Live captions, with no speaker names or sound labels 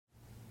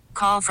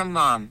Call from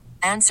mom.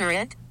 Answer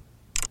it.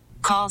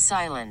 Call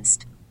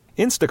silenced.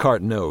 Instacart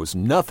knows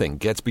nothing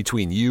gets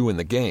between you and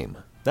the game.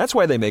 That's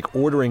why they make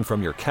ordering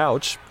from your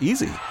couch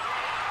easy.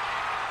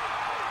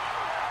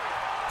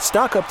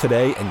 Stock up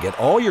today and get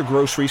all your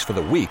groceries for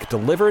the week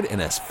delivered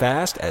in as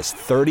fast as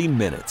 30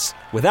 minutes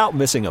without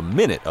missing a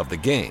minute of the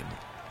game.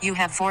 You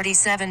have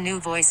 47 new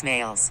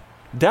voicemails.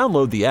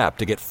 Download the app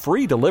to get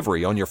free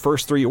delivery on your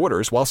first 3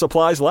 orders while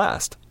supplies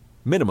last.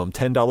 Minimum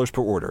 $10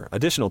 per order.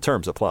 Additional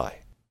terms apply.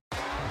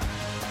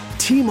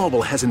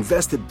 T-Mobile has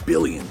invested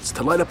billions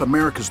to light up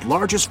America's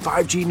largest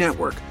 5G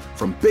network,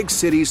 from big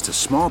cities to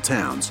small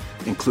towns,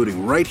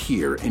 including right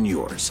here in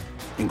yours.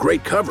 And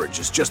great coverage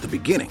is just the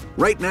beginning.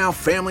 Right now,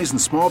 families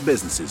and small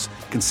businesses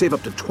can save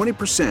up to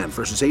 20%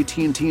 versus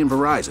AT&T and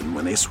Verizon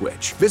when they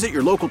switch. Visit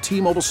your local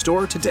T-Mobile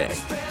store today.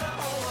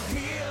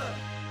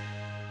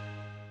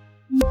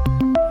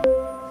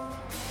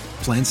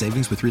 Plan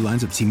savings with 3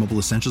 lines of T-Mobile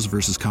Essentials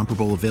versus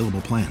comparable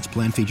available plans.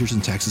 Plan features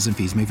and taxes and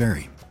fees may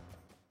vary.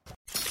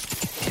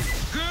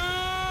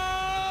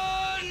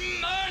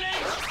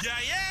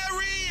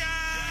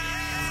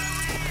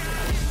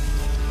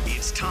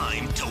 It's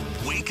time to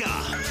wake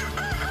up.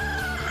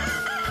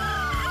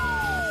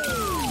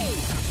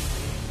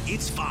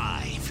 It's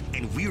 5,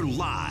 and we're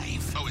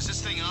live. Oh, is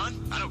this thing on?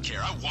 I don't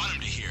care. I want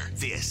him to hear.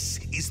 This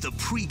is the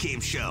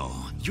Pregame Show,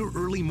 your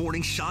early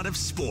morning shot of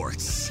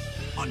sports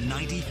on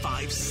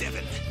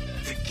 95.7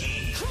 The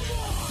Game.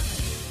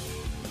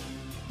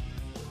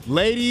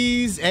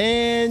 Ladies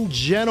and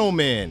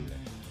gentlemen,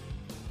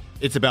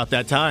 it's about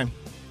that time.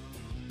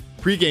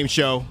 Pregame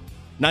Show,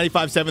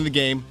 95.7 The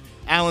Game.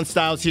 Alan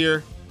Stiles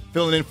here,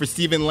 filling in for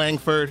Stephen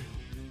Langford.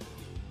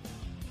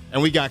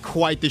 And we got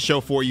quite the show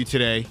for you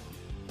today.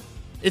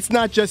 It's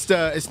not just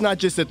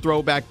a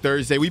throwback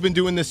Thursday. We've been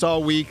doing this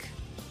all week.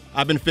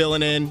 I've been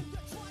filling in.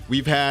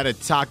 We've had a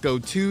Taco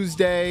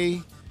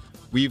Tuesday.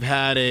 We've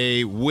had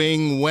a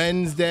Wing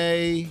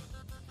Wednesday.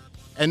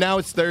 And now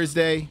it's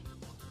Thursday.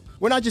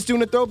 We're not just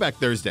doing a throwback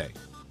Thursday.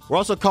 We're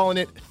also calling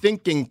it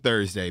Thinking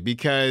Thursday,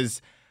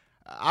 because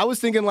I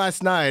was thinking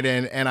last night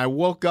and I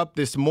woke up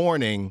this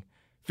morning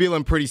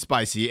feeling pretty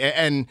spicy.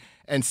 And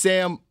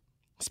Sam,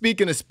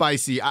 speaking of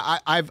spicy,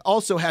 I've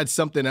also had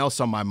something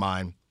else on my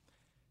mind.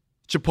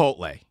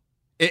 Chipotle.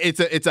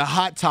 It's a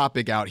hot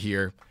topic out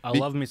here. I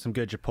love me some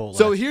good Chipotle.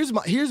 So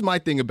here's my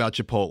thing about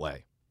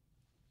Chipotle.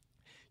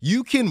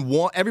 You can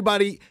want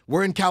everybody.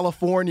 We're in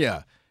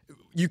California.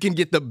 You can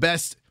get the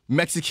best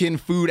Mexican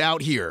food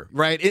out here,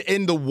 right?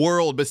 In the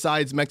world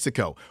besides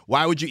Mexico.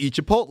 Why would you eat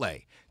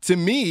Chipotle? To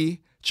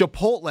me,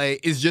 Chipotle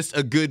is just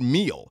a good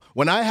meal.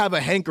 When I have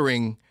a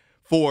hankering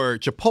for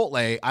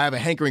Chipotle, I have a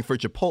hankering for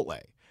Chipotle.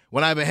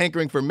 When I have a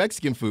hankering for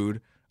Mexican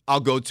food, I'll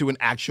go to an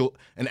actual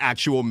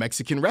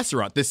Mexican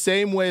restaurant. The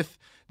same with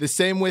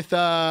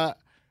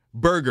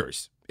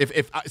burgers.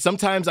 If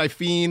sometimes I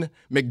fiend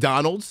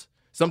McDonald's,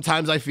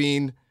 sometimes I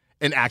fiend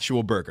an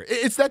actual burger.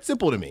 It's that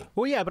simple to me.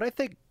 Well, yeah, but I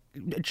think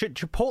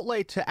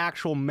Chipotle to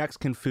actual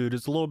Mexican food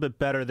is a little bit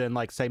better than,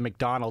 like, say,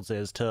 McDonald's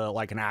is to,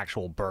 like, an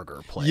actual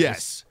burger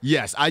place.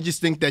 Yes. I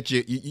just think that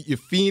you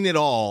fiend it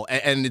all,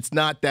 and it's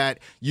not that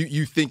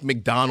you think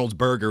McDonald's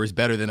burger is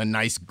better than a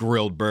nice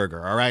grilled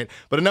burger, all right?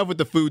 But enough with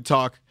the food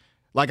talk.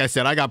 Like I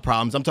said, I got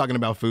problems. I'm talking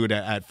about food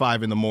at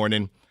 5 in the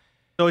morning.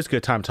 It's always a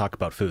good time to talk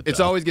about food, though. It's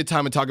always a good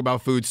time to talk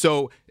about food.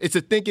 So it's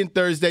a Thinking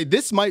Thursday.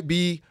 This might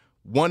be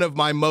one of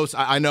my most,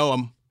 I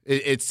know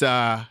it's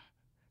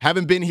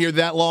haven't been here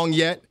that long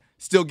yet.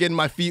 Still getting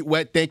my feet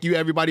wet. Thank you,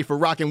 everybody, for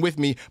rocking with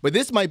me. But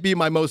this might be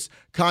my most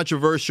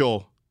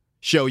controversial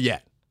show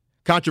yet.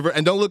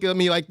 And don't look at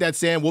me like that,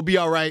 Sam. We'll be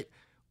all right.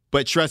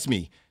 But trust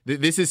me,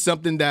 this is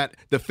something that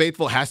the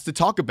faithful has to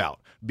talk about.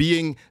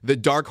 Being the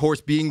dark horse,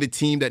 being the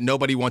team that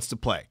nobody wants to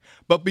play.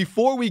 But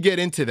before we get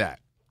into that,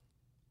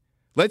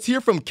 let's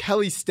hear from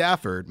Kelly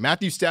Stafford,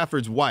 Matthew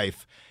Stafford's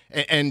wife.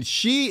 And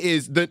she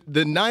is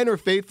the Niner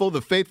faithful,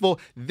 the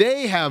faithful.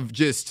 They have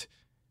just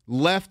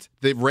left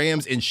the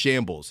Rams in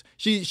shambles.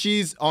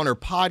 She's on her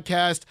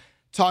podcast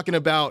talking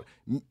about,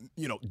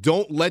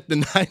 don't let the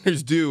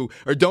Niners do,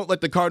 or don't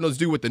let the Cardinals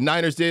do what the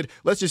Niners did.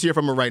 Let's just hear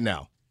from her right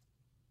now.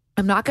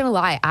 I'm not going to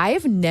lie.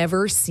 I've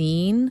never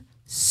seen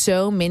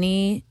so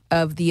many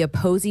of the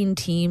opposing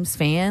team's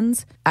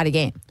fans at a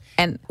game.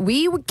 And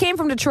we came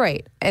from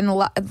Detroit, and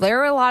there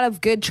are a lot of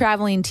good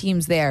traveling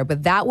teams there,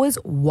 but that was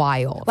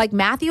wild. Like,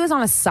 Matthew is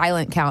on a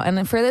silent count.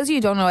 And for those of you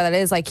who don't know what that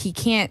is, like, he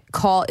can't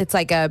call, it's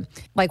like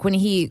when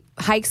he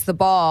hikes the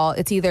ball,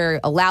 it's either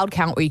a loud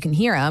count where you can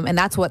hear him, and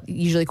that's what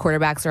usually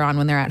quarterbacks are on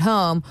when they're at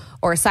home,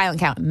 or a silent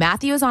count.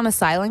 Matthew is on a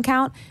silent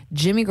count.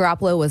 Jimmy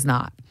Garoppolo was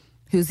not,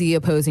 who's the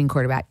opposing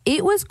quarterback.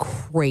 It was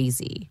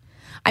crazy.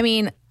 I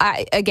mean,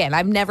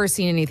 I've never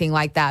seen anything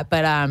like that,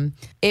 but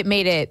it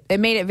made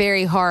it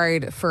very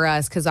hard for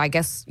us because I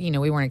guess, we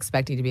weren't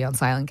expecting to be on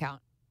silent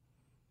count.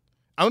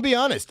 I'm going to be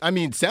honest. I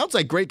mean, sounds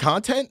like great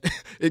content,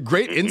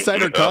 great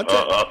insider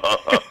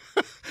content.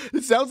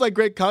 It sounds like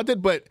great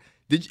content, but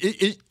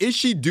is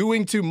she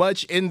doing too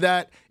much in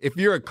that if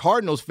you're a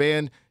Cardinals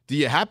fan, do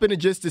you happen to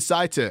just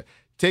decide to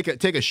take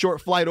a short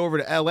flight over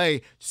to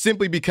L.A.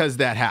 simply because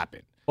that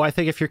happened? Well, I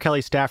think if you're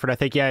Kelly Stafford, I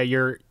think,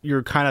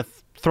 you're kind of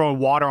throwing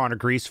water on a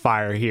grease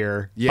fire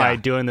here by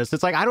doing this.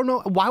 It's like, I don't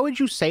know. Why would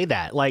you say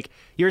that? Like,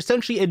 you're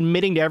essentially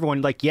admitting to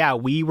everyone, like, yeah,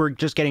 we were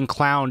just getting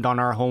clowned on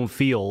our home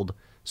field,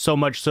 so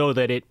much so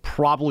that it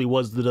probably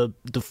was the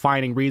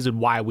defining reason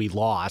why we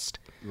lost.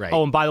 Right.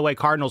 Oh, and by the way,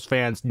 Cardinals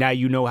fans, now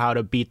you know how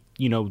to beat,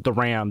 the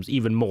Rams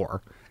even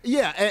more.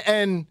 Yeah,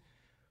 and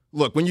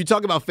look, when you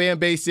talk about fan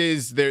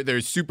bases,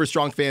 there's super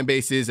strong fan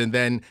bases, and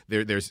then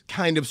there's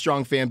kind of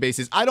strong fan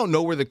bases. I don't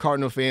know where the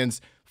Cardinal fans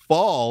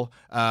fall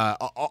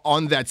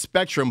on that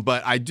spectrum,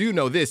 but I do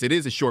know this. It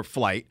is a short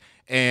flight,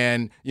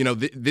 and,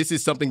 this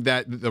is something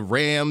that the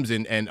Rams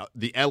and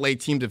the LA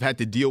teams have had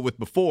to deal with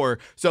before.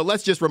 So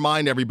let's just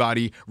remind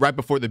everybody right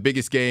before the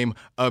biggest game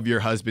of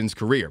your husband's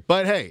career.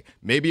 But hey,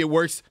 maybe it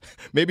works.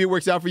 Maybe it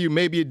works out for you.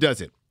 Maybe it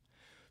doesn't.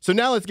 So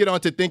now let's get on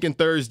to Thinking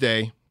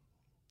Thursday.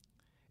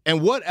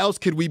 And what else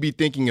could we be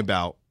thinking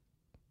about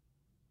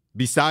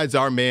besides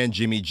our man,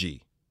 Jimmy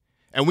G?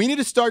 And we need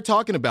to start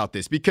talking about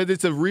this because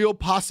it's a real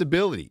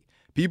possibility.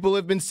 People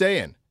have been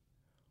saying,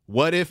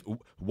 what if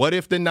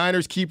the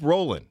Niners keep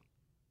rolling?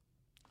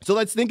 So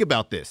let's think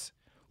about this.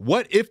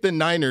 What if the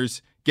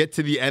Niners get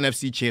to the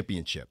NFC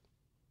Championship?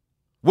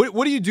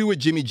 What do you do with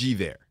Jimmy G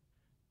there?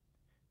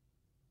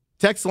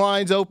 Text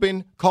lines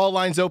open, call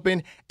lines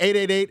open,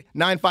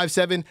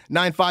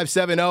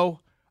 888-957-9570.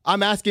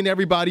 I'm asking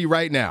everybody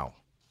right now,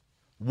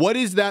 what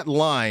is that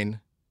line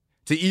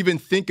to even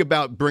think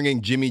about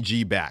bringing Jimmy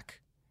G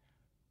back?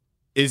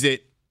 Is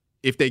it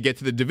if they get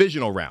to the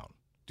divisional round?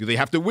 Do they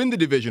have to win the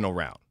divisional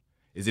round?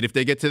 Is it if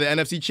they get to the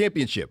NFC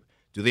Championship?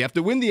 Do they have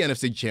to win the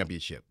NFC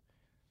Championship?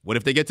 What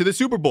if they get to the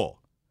Super Bowl?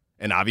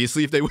 And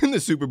obviously, if they win the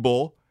Super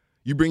Bowl,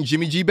 you bring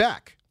Jimmy G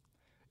back.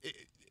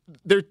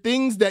 There are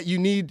things that you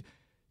need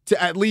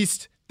to at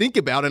least think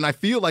about, and I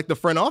feel like the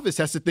front office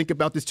has to think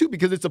about this too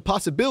because it's a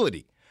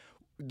possibility.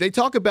 They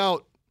talk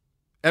about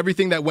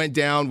everything that went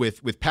down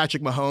with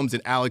Patrick Mahomes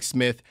and Alex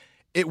Smith.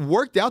 It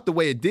worked out the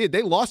way it did.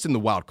 They lost in the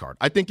wild card.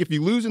 I think if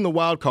you lose in the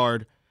wild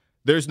card,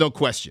 there's no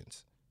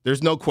questions.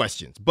 There's no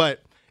questions.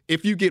 But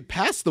if you get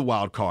past the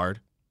wild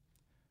card,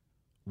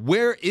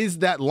 where is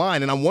that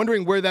line? And I'm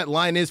wondering where that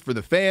line is for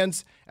the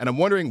fans, and I'm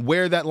wondering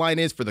where that line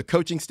is for the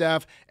coaching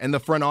staff and the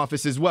front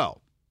office as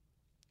well.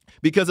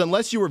 Because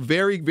unless you are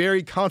very,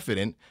 very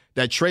confident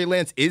that Trey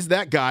Lance is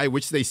that guy,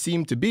 which they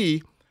seem to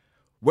be,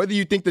 whether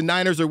you think the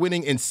Niners are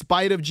winning in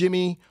spite of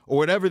Jimmy or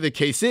whatever the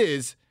case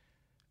is,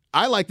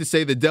 I like to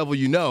say the devil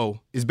you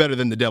know is better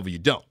than the devil you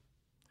don't.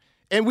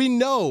 And we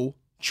know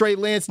Trey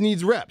Lance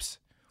needs reps.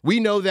 We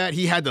know that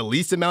he had the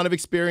least amount of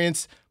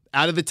experience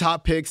out of the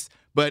top picks,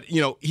 but,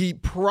 he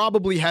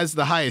probably has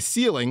the highest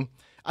ceiling.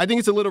 I think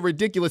it's a little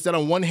ridiculous that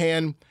on one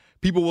hand,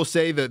 people will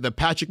say that the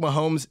Patrick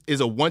Mahomes is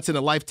a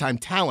once-in-a-lifetime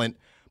talent,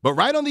 but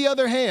right on the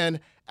other hand,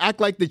 act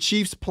like the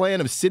Chiefs'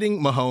 plan of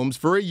sitting Mahomes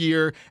for a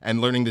year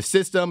and learning the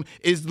system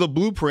is the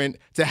blueprint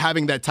to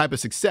having that type of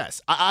success.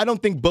 I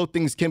don't think both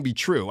things can be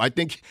true. I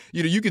think,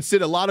 you could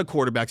sit a lot of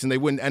quarterbacks and they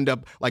wouldn't end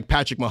up like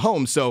Patrick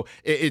Mahomes. So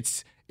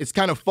it's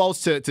kind of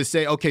false to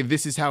say, okay,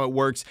 this is how it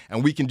works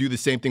and we can do the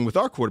same thing with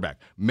our quarterback.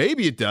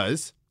 Maybe it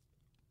does.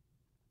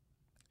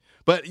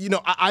 But,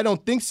 I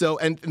don't think so.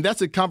 And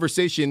that's a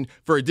conversation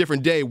for a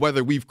different day,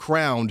 whether we've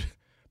crowned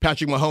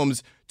Patrick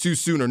Mahomes too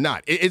soon or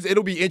not.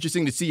 It'll be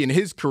interesting to see in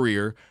his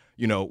career,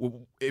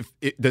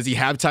 does he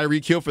have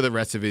Tyreek Hill for the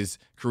rest of his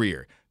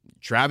career?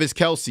 Travis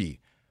Kelce.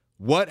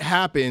 What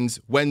happens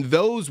when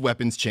those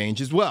weapons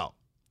change as well?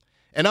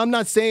 And I'm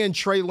not saying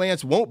Trey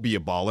Lance won't be a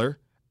baller.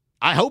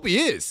 I hope he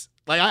is.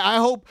 I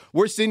hope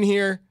we're sitting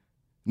here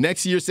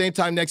next year, same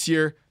time next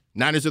year,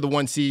 Niners are the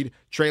 1 seed.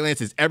 Trey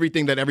Lance is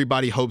everything that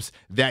everybody hopes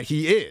that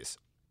he is.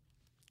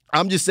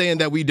 I'm just saying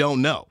that we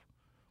don't know.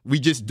 We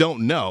just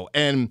don't know.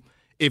 And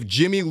if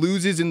Jimmy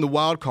loses in the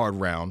wild card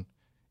round,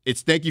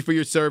 it's thank you for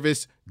your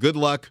service. Good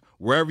luck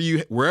wherever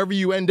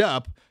you end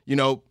up.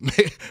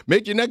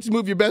 Make your next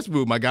move your best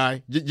move, my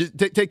guy. Just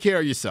take care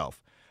of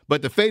yourself.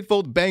 But the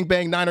faithful Bang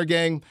Bang Niner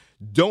gang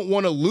don't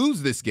want to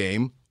lose this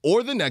game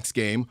or the next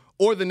game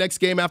or the next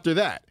game after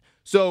that.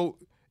 So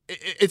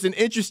it's an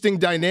interesting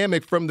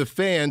dynamic from the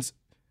fans,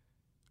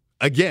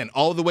 again,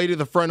 all the way to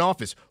the front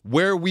office,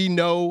 where we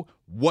know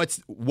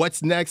what's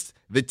next.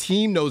 The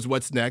team knows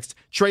what's next.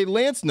 Trey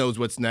Lance knows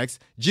what's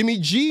next. Jimmy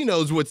G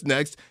knows what's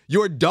next.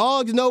 Your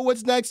dogs know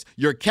what's next.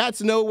 Your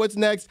cats know what's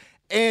next.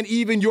 And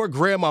even your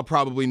grandma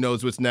probably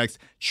knows what's next.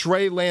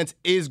 Trey Lance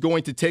is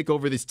going to take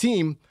over this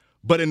team,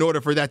 but in order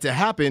for that to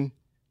happen,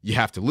 you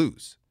have to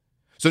lose.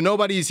 So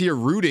nobody's here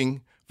rooting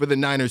for the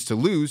Niners to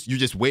lose. You're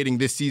just waiting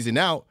this season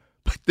out.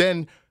 But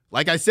then,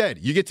 like I said,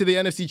 you get to the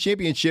NFC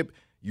Championship,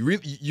 you're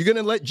going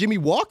to let Jimmy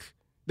walk?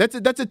 That's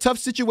a tough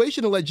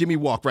situation to let Jimmy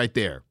walk right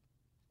there.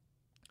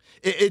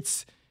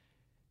 It's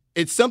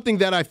something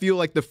that I feel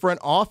like the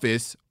front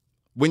office,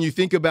 when you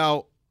think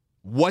about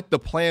what the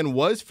plan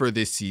was for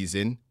this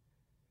season,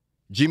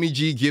 Jimmy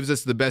G gives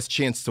us the best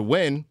chance to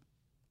win.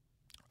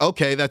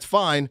 Okay, that's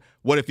fine.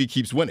 What if he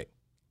keeps winning?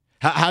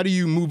 How do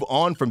you move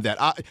on from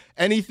that?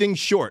 Anything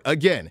short.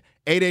 Again,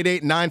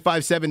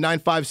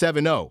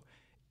 888-957-9570.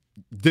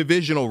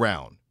 Divisional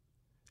round.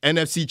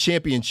 NFC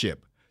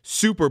Championship,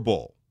 Super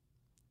Bowl.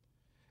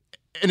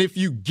 And if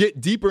you get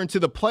deeper into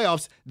the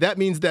playoffs, that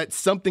means that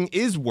something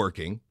is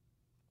working.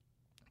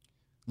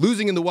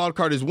 Losing in the wild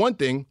card is one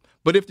thing,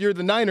 but if you're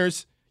the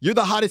Niners, you're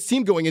the hottest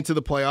team going into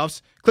the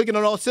playoffs, clicking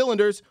on all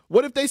cylinders.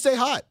 What if they stay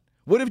hot?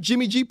 What if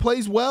Jimmy G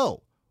plays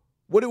well?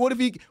 What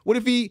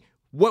if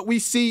what we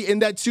see in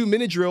that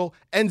 2-minute drill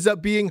ends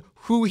up being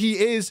who he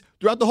is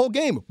throughout the whole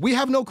game? We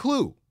have no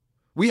clue.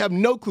 We have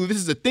no clue. This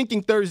is a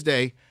Thinking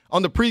Thursday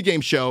on the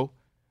pregame show.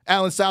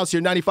 Alan Stiles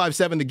here,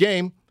 95.7 The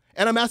Game.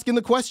 And I'm asking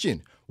the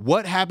question,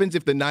 what happens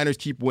if the Niners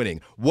keep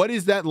winning? What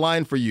is that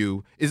line for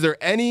you? Is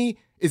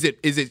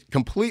it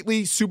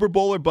completely Super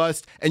Bowl or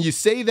bust? And you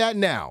say that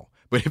now.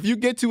 But if you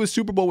get to a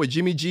Super Bowl with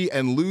Jimmy G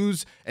and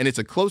lose and it's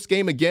a close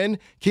game again,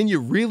 can you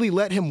really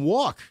let him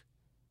walk?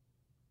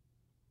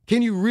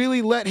 Can you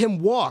really let him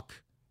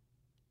walk?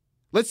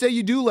 Let's say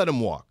you do let him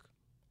walk.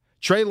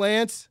 Trey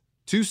Lance,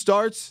 2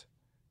 starts.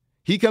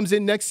 He comes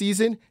in next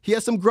season. He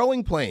has some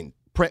growing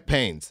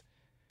pains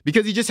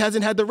because he just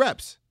hasn't had the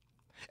reps.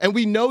 And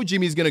we know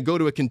Jimmy's going to go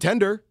to a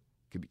contender.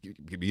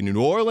 Could be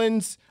New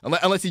Orleans,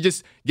 unless he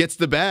just gets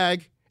the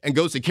bag and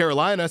goes to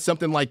Carolina,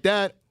 something like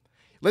that.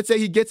 Let's say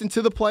he gets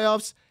into the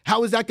playoffs.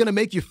 How is that going to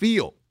make you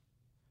feel?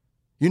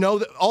 You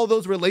know, all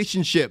those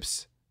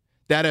relationships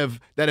that have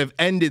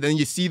ended and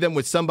you see them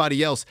with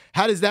somebody else.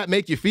 How does that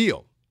make you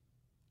feel?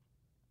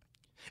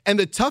 And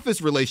the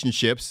toughest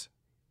relationships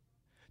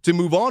to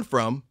move on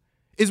from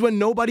is when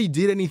nobody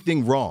did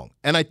anything wrong.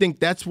 And I think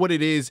that's what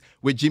it is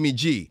with Jimmy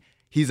G.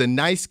 He's a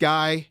nice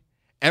guy.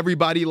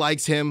 Everybody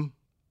likes him.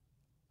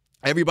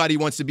 Everybody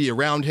wants to be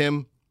around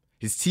him.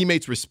 His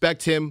teammates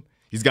respect him.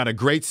 He's got a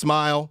great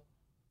smile.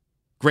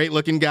 Great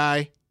looking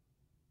guy.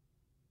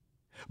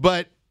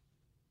 But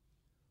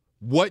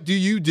what do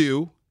you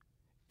do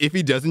if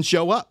he doesn't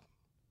show up?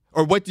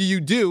 Or what do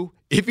you do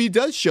if he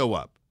does show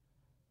up?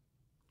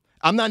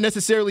 I'm not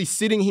necessarily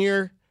sitting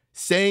here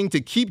saying to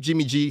keep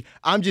Jimmy G.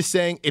 I'm just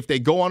saying if they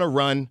go on a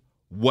run,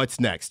 what's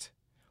next?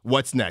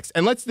 What's next?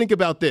 And let's think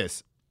about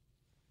this.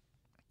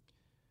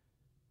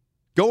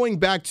 Going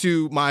back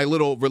to my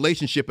little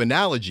relationship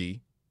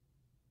analogy,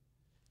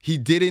 he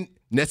didn't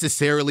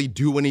necessarily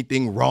do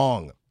anything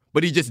wrong,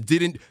 but he just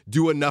didn't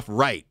do enough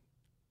right.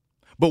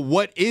 But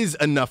what is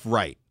enough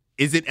right?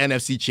 Is it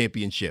NFC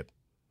Championship?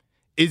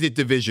 Is it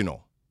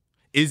divisional?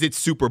 Is it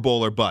Super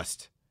Bowl or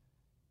bust?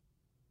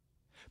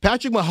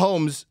 Patrick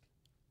Mahomes,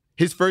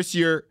 his first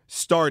year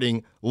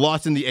starting,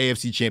 lost in the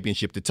AFC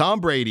Championship to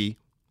Tom Brady.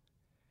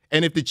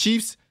 And if the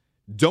Chiefs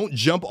don't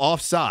jump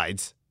off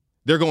sides,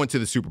 they're going to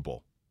the Super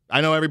Bowl. I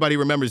know everybody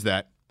remembers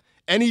that.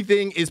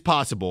 Anything is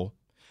possible.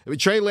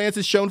 Trey Lance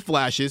has shown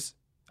flashes.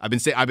 I've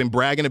been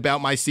bragging about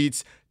my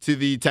seats to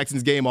the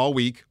Texans game all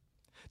week.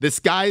 The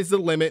sky's the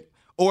limit.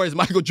 Or as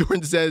Michael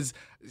Jordan says,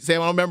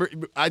 Sam, I don't remember.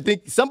 I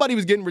think somebody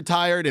was getting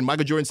retired and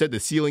Michael Jordan said the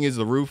ceiling is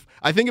the roof.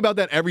 I think about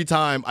that every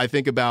time I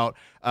think about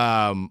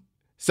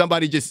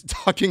somebody just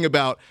talking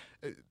about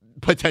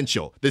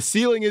potential. The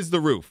ceiling is the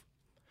roof.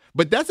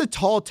 But that's a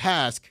tall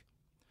task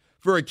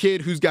for a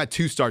kid who's got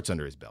 2 starts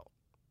under his belt.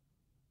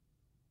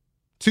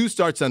 2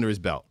 starts under his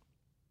belt.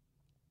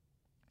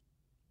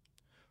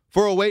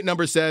 408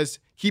 number says,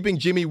 keeping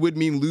Jimmy would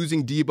mean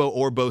losing Debo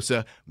or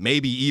Bosa,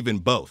 maybe even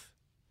both.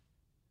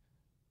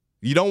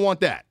 You don't want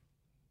that.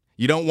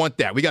 You don't want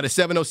that. We got a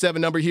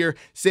 707 number here.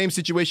 Same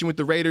situation with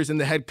the Raiders and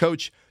the head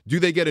coach. Do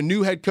they get a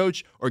new head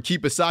coach or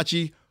keep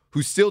Bisaccia,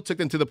 who still took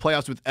them to the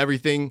playoffs with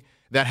everything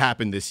that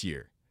happened this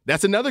year?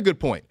 That's another good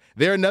point.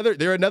 They're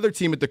another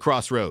team at the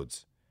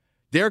crossroads.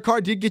 Derek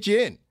Carr did get you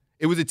in.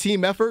 It was a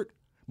team effort.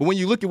 But when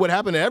you look at what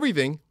happened to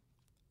everything,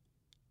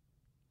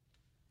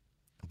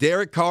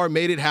 Derek Carr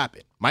made it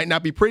happen. Might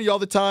not be pretty all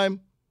the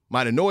time,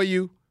 might annoy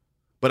you,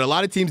 but a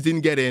lot of teams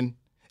didn't get in,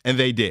 and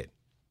they did.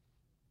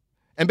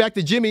 And back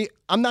to Jimmy,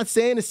 I'm not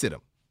saying to sit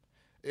him.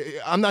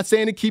 I'm not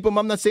saying to keep him.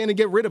 I'm not saying to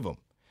get rid of him.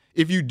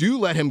 If you do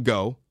let him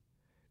go,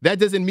 that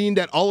doesn't mean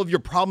that all of your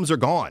problems are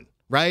gone,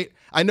 right?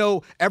 I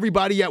know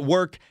everybody at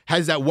work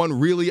has that one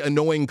really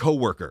annoying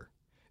coworker.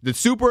 The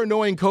super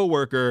annoying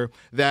coworker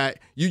that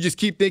you just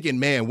keep thinking,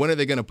 man, when are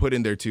they going to put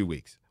in their 2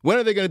 weeks? When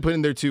are they going to put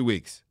in their 2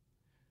 weeks?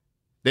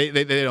 They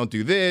don't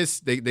do this.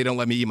 They don't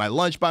let me eat my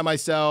lunch by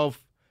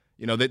myself.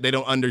 You know, they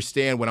don't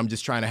understand when I'm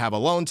just trying to have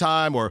alone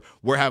time or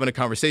we're having a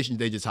conversation.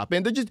 They just hop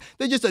in.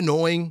 They're just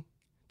annoying.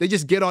 They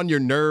just get on your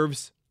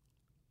nerves.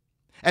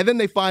 And then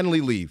they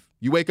finally leave.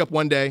 You wake up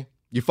one day,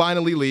 you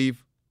finally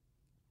leave,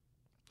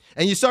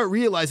 and you start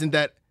realizing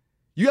that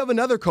you have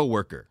another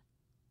coworker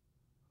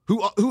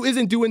who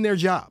isn't doing their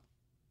job.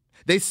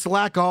 They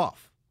slack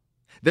off.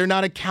 They're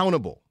not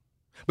accountable.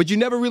 But you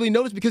never really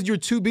notice because you're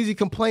too busy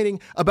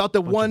complaining about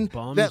the one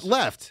that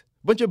left.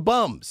 Bunch of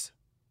bums.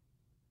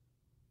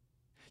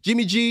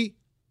 Jimmy G,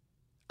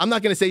 I'm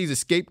not going to say he's a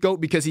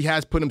scapegoat because he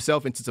has put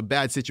himself into some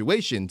bad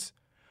situations,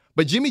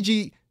 but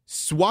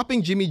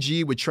swapping Jimmy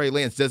G with Trey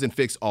Lance doesn't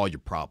fix all your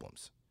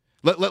problems.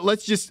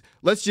 Let's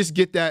just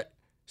get that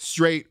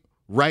straight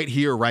right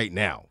here, right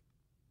now.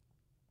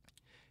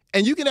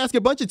 And you can ask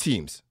a bunch of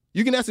teams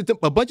You can ask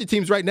a bunch of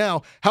teams right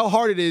now how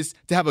hard it is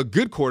to have a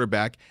good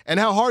quarterback and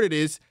how hard it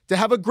is to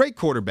have a great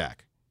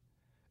quarterback.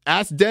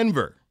 Ask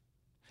Denver.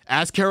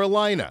 Ask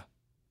Carolina.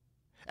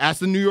 Ask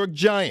the New York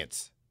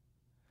Giants.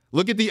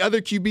 Look at the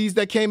other QBs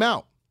that came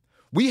out.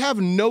 We have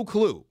no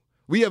clue.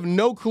 We have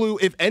no clue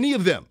if any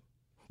of them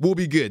will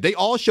be good. They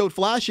all showed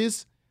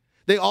flashes.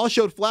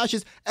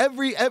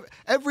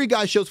 Every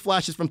guy shows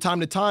flashes from time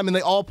to time, and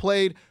they all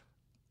played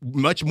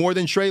much more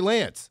than Trey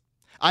Lance.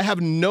 I have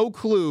no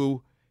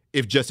clue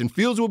if Justin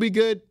Fields will be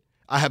good.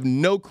 I have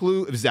no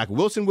clue if Zach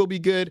Wilson will be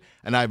good,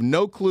 and I have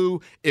no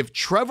clue if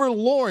Trevor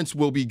Lawrence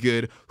will be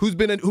good,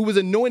 who was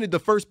anointed the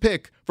first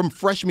pick from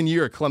freshman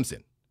year at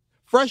Clemson.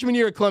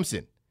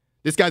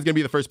 This guy's going to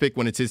be the first pick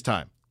when it's his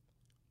time.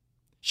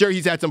 Sure,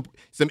 he's had some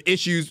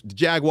issues with the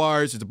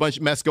Jaguars. There's a bunch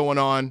of mess going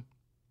on.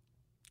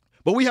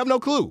 But we have no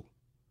clue.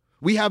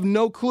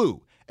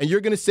 And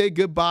you're going to say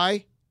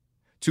goodbye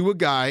to a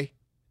guy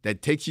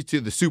that takes you to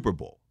the Super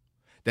Bowl,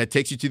 that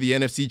takes you to the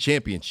NFC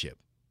Championship.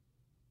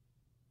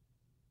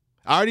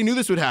 I already knew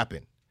this would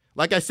happen.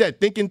 Like I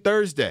said, thinking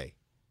Thursday.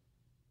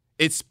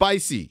 It's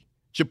spicy.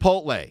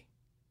 Chipotle.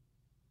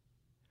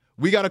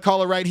 We got a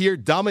caller right here,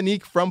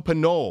 Dominique from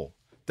Pinole.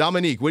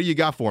 Dominique, what do you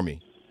got for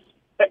me?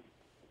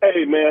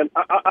 Hey, man,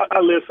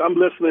 I'm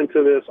listening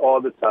to this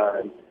all the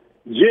time.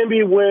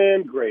 Jimmy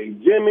win,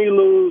 great. Jimmy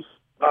lose,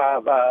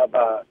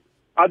 bye.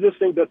 I just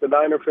think that the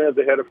Niner fans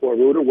are headed for a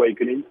rude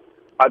awakening.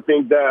 I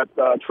think that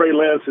Trey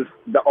Lance is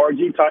the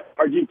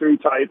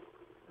RG3 type.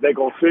 They're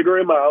going to figure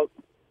him out,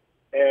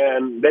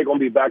 and they're going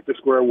to be back to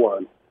square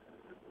one.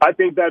 I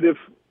think that if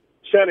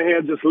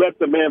Shanahan just let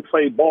the man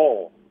play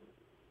ball,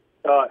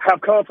 have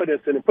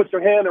confidence in him, put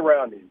your hand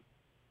around him,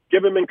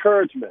 give him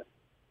encouragement.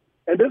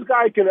 And this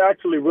guy can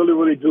actually really,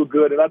 really do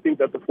good, and I think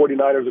that the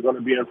 49ers are going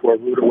to be in for a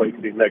rude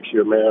awakening next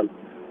year, man.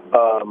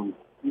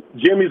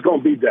 Jimmy's going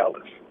to beat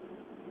Dallas.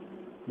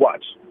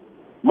 Watch.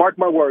 Mark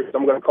my words.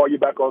 I'm going to call you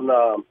back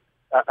on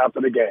after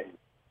the game.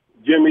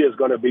 Jimmy is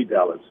going to beat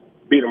Dallas.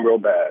 Beat him real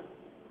bad.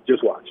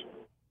 Just watch.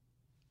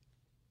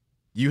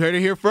 You heard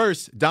it here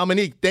first.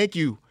 Dominique, thank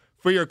you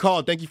for your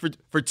call. Thank you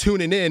for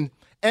tuning in.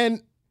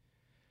 And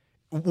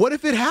what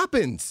if it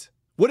happens?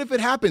 What if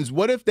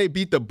they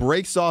beat the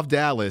brakes off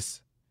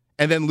Dallas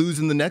and then lose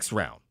in the next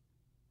round?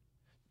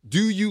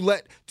 Do you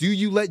let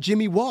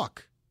Jimmy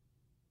walk?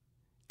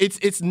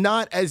 It's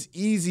not as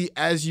easy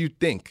as you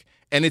think,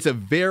 and it's a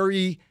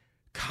very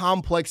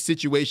complex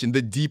situation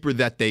the deeper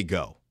that they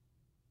go.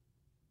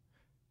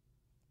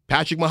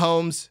 Patrick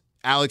Mahomes,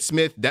 Alex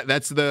Smith,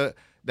 that's the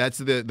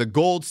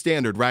gold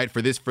standard, right,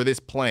 for this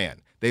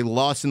plan. They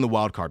lost in the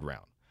wild card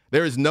round.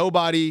 There is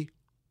nobody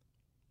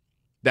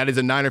that is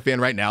a Niner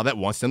fan right now that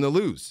wants them to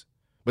lose.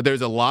 But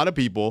there's a lot of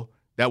people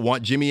that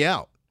want Jimmy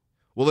out.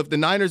 Well, if the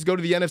Niners go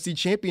to the NFC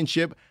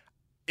Championship,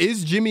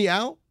 is Jimmy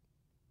out?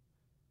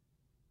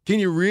 Can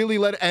you really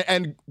let –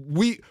 and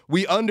we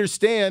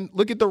understand.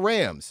 Look at the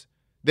Rams.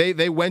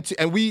 They went to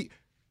 – and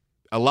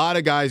a lot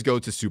of guys go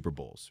to Super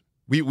Bowls.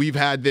 We've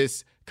had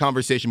this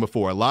conversation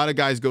before. A lot of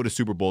guys go to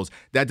Super Bowls.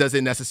 That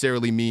doesn't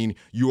necessarily mean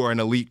you are an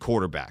elite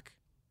quarterback.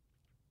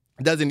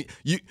 It doesn't.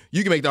 You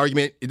can make the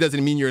argument it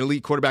doesn't mean you're an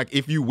elite quarterback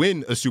if you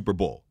win a Super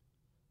Bowl.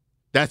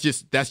 That's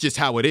just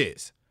how it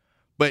is.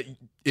 But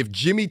if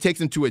Jimmy takes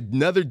them to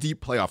another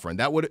deep playoff run,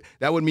 that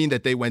would mean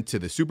that they went to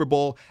the Super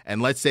Bowl,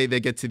 and let's say they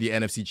get to the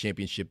NFC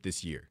Championship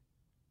this year.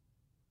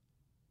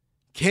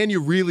 Can you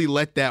really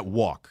let that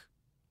walk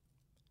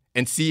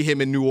and see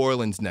him in New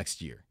Orleans next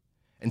year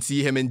and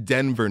see him in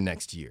Denver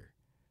next year?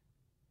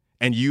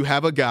 And you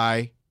have a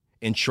guy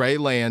in Trey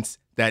Lance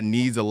that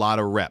needs a lot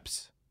of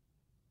reps.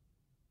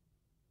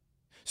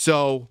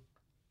 So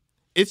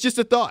it's just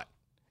a thought.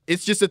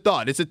 It's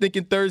a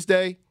Thinking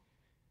Thursday.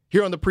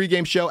 Here on the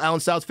Pregame Show,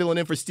 Alan Stiles filling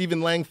in for Stephen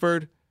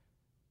Langford.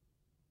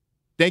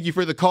 Thank you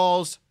for the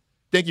calls.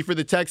 Thank you for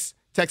the text.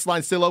 Text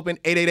line still open,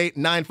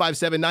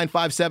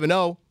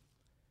 888-957-9570.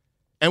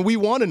 And we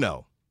want to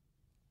know,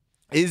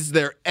 is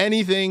there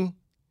anything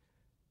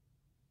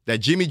that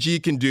Jimmy G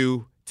can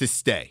do to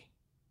stay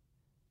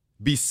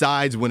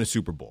besides win a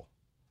Super Bowl?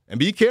 And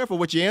be careful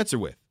what you answer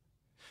with.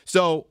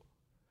 So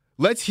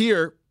let's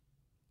hear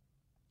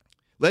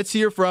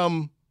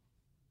from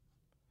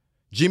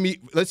Jimmy.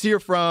 Let's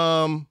hear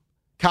from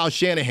Kyle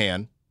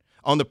Shanahan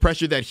on the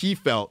pressure that he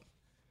felt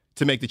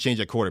to make the change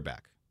at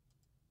quarterback.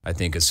 I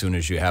think as soon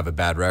as you have a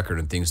bad record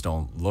and things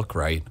don't look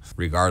right,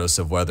 regardless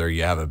of whether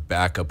you have a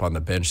backup on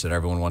the bench that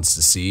everyone wants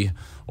to see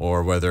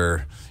or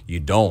whether you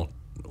don't,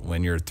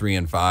 when you're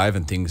 3-5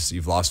 and things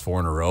you've lost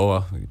 4 in a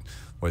row,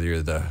 whether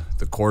you're the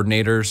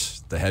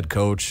coordinators, the head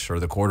coach, or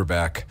the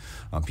quarterback,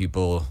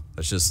 people,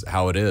 that's just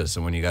how it is.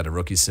 And when you got a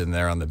rookie sitting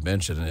there on the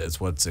bench, and it's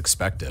what's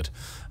expected.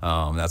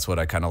 That's what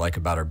I kind of like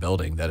about our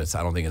building, that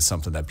I don't think it's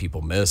something that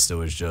people missed. It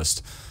was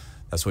just,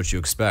 that's what you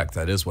expect.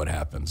 That is what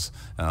happens.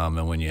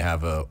 And when you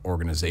have an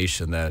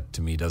organization that,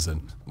 to me,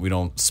 we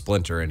don't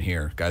splinter in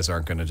here. Guys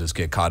aren't going to just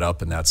get caught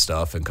up in that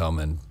stuff and come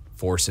and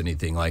force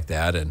anything like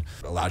that, and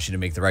allows you to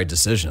make the right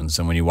decisions.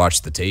 And when you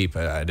watch the tape,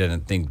 I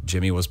didn't think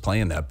Jimmy was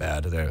playing that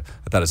bad. I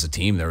thought as a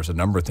team there was a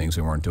number of things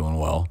we weren't doing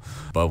well.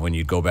 But when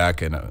you go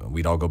back, and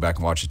we'd all go back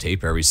and watch the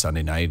tape every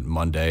Sunday night,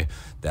 Monday,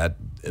 that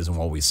isn't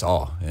what we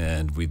saw.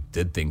 And we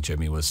did think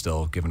Jimmy was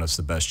still giving us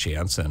the best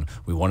chance, and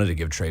we wanted to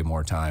give Trey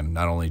more time,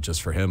 not only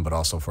just for him, but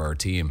also for our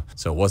team.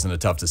 So it wasn't a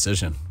tough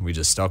decision. We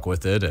just stuck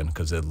with it, and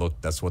because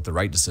that's what the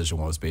right decision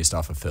was based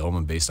off of film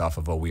and based off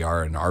of what we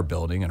are in our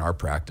building and our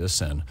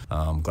practice. And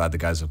I'm glad the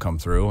guys have come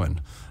through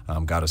and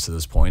got us to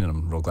this point, and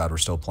I'm real glad we're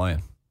still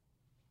playing.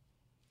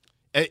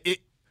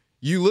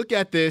 You look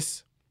at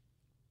this,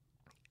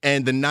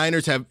 and the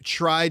Niners have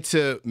tried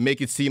to make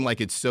it seem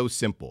like it's so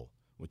simple.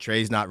 Well,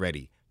 Trey's not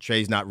ready.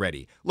 Trey's not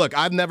ready. Look,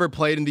 I've never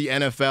played in the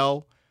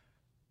NFL,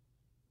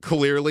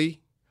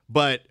 clearly,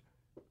 but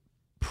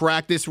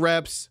practice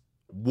reps,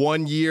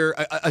 1 year,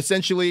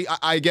 essentially,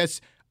 I guess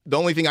the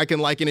only thing I can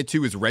liken it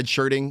to is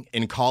redshirting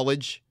in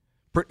college,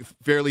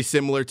 fairly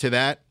similar to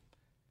that.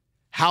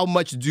 How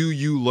much do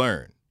you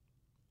learn?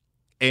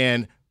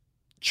 And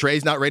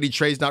Trey's not ready,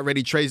 Trey's not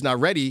ready, Trey's not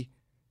ready.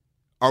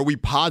 Are we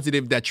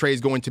positive that Trey's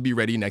going to be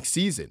ready next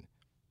season?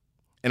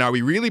 And are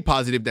we really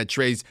positive that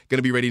Trey's going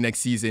to be ready next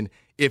season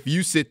if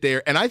you sit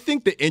there? And I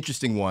think the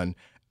interesting one,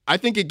 I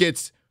think it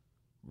gets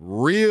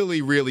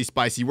really, really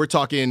spicy. We're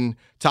talking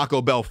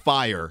Taco Bell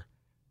fire.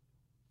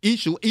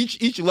 Each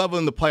level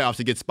in the playoffs,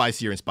 it gets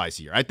spicier and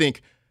spicier. I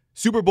think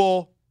Super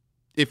Bowl,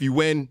 if you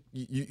win,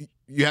 you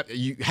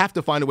have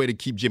to find a way to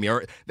keep Jimmy.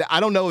 Or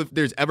I don't know if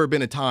there's ever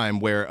been a time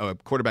where a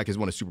quarterback has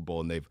won a Super Bowl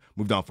and they've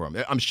moved on from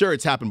him. I'm sure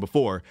it's happened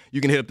before.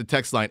 You can hit up the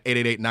text line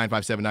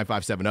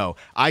 888-957-9570.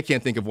 I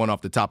can't think of one off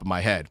the top of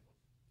my head.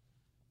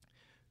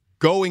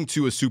 Going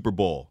to a Super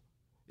Bowl,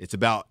 it's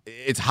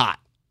hot.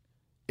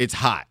 It's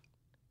hot.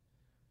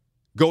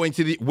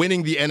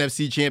 Winning the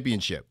NFC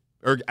Championship,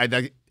 or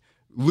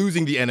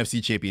losing the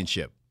NFC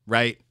Championship,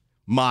 right?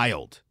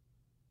 Mild.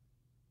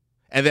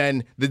 And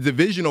then the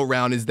divisional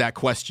round is that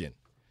question.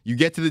 You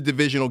get to the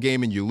divisional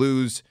game and you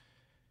lose.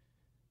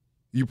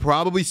 You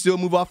probably still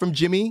move off from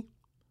Jimmy,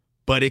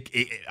 but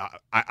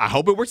I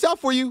hope it works out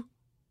for you.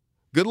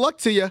 Good luck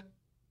to you.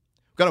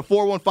 Got a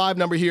 415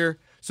 number here.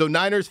 So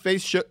Niners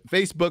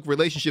Facebook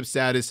relationship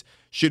status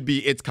should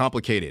be it's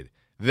complicated.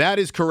 That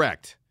is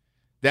correct.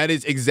 That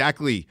is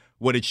exactly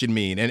what it should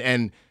mean.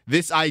 And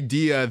this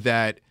idea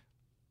that,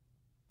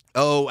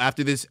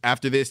 after this,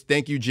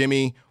 thank you,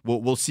 Jimmy,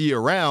 we'll see you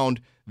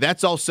around,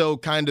 that's also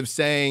kind of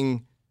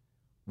saying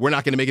we're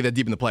not going to make it that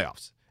deep in the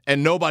playoffs.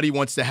 And nobody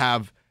wants to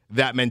have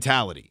that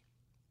mentality.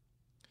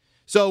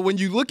 So when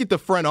you look at the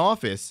front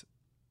office,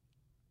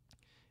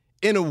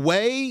 in a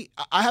way,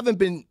 I haven't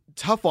been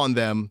tough on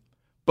them,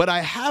 but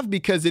I have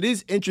because it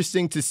is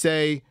interesting to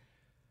say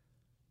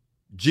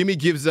Jimmy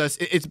gives us,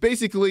 it's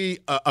basically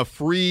a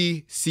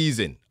free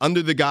season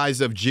under the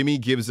guise of Jimmy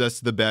gives us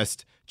the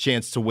best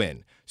chance to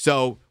win.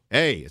 So,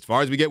 hey, as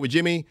far as we get with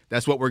Jimmy,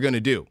 that's what we're going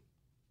to do.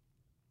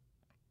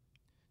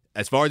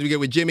 As far as we get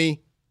with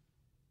Jimmy,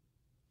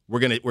 we're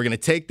gonna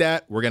take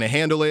that, we're gonna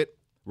handle it,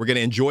 we're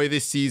gonna enjoy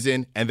this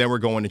season, and then we're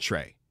going to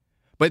Trey.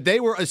 But they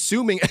were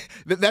assuming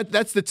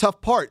that's the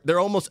tough part. They're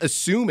almost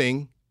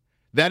assuming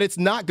that it's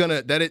not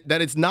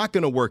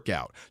gonna work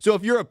out. So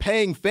if you're a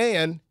paying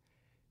fan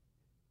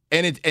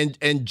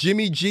and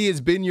Jimmy G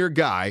has been your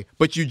guy,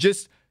 but you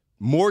just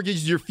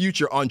mortgaged your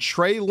future on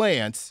Trey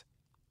Lance,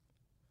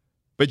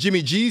 but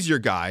Jimmy G's your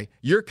guy,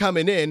 you're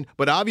coming in,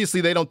 but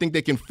obviously they don't think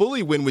they can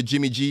fully win with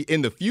Jimmy G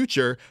in the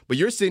future, but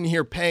you're sitting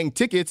here paying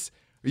tickets.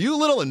 Are you a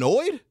little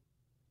annoyed?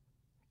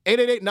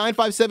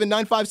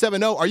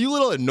 888-957-9570. Are you a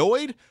little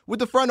annoyed with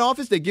the front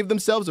office? They give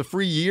themselves a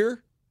free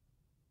year?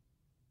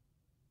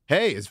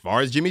 Hey, as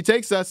far as Jimmy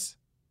takes us.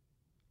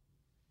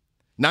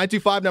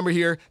 925 number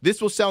here. This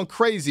will sound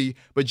crazy,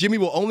 but Jimmy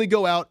will only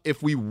go out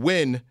if we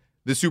win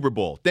the Super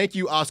Bowl. Thank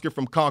you, Oscar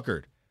from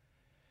Concord.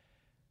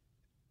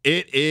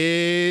 It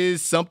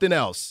is something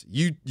else.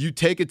 You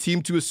take a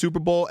team to a Super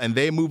Bowl and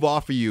they move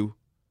off of you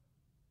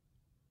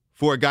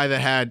for a guy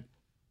that had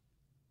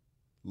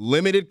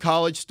limited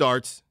college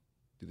starts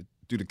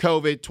due to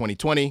COVID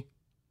 2020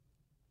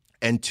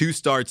 and 2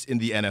 starts in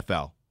the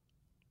NFL.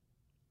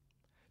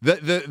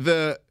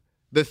 The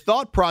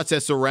thought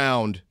process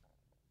around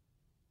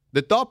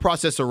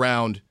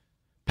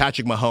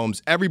Patrick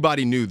Mahomes,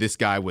 everybody knew this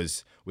guy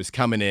was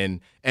coming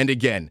in. And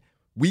again,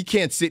 we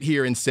can't sit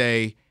here and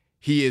say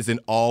he is an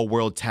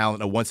all-world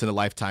talent, a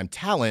once-in-a-lifetime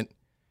talent,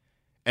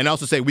 and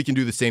also say we can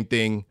do the same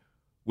thing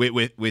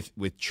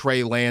with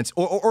Trey Lance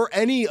or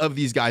any of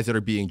these guys that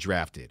are being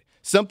drafted.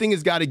 Something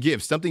has got to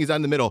give. Something is out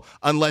in the middle,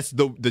 unless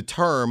the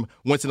term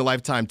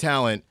once-in-a-lifetime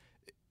talent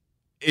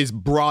is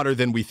broader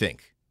than we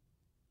think.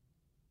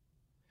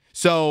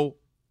 So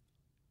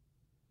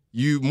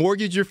you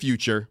mortgage your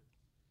future.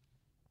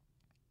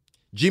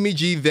 Jimmy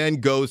G then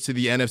goes to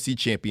the NFC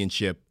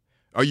Championship.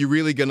 Are you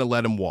really going to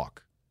let him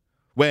walk?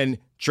 When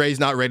Trey's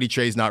not ready,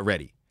 Trey's not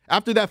ready.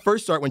 After that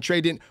first start, when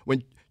Trey didn't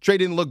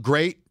look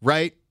great,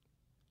 right?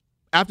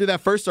 After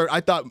that first start, I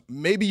thought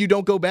maybe you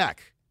don't go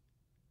back.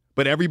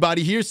 But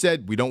everybody here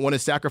said we don't want to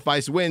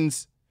sacrifice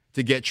wins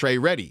to get Trey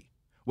ready.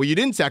 Well, you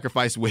didn't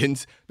sacrifice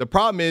wins. The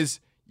problem is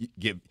you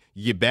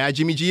get bad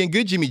Jimmy G and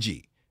good Jimmy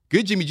G.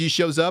 Good Jimmy G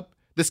shows up,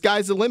 the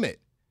sky's the limit.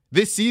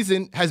 This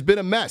season has been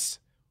a mess.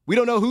 We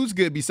don't know who's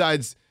good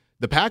besides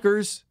the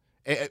Packers.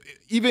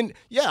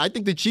 I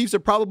think the Chiefs are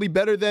probably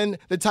better than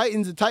the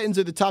Titans. The Titans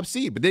are the top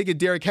seed, but they get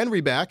Derrick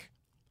Henry back.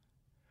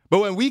 But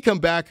when we come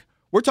back,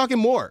 we're talking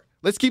more.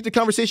 Let's keep the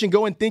conversation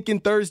going. Thinking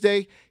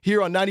Thursday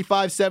here on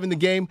 95.7 The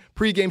Game.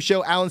 Pregame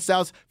show, Alan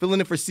Stiles filling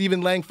in for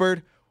Stephen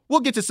Langford.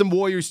 We'll get to some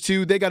Warriors,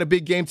 too. They got a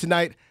big game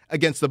tonight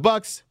against the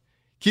Bucks.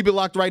 Keep it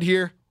locked right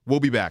here. We'll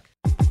be back.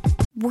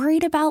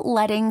 Worried about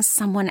letting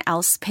someone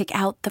else pick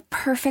out the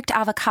perfect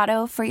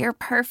avocado for your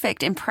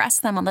perfect impress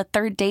them on the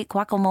third date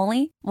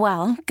guacamole?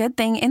 Well, good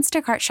thing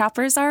Instacart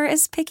shoppers are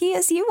as picky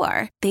as you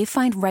are. They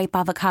find ripe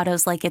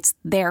avocados like it's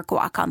their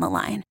guac on the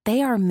line.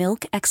 They are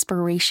milk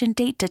expiration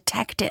date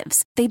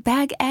detectives. They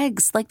bag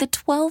eggs like the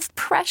 12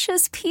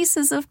 precious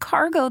pieces of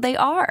cargo they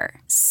are.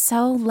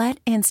 So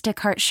let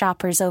Instacart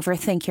shoppers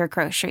overthink your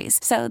groceries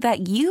so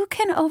that you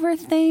can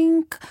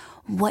overthink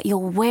what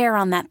you'll wear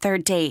on that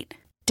third date.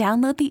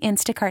 Download the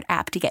Instacart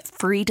app to get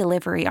free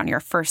delivery on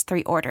your first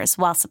 3 orders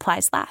while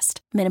supplies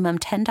last. Minimum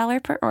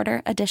 $10 per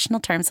order.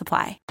 Additional terms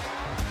apply.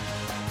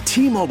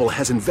 T-Mobile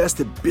has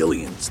invested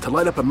billions to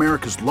light up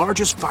America's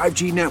largest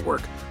 5G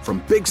network,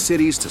 from big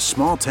cities to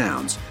small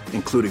towns,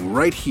 including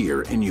right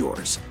here in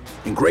yours.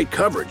 And great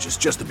coverage is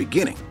just the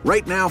beginning.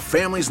 Right now,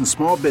 families and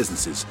small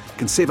businesses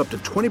can save up to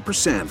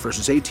 20%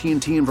 versus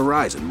AT&T and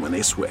Verizon when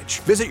they switch.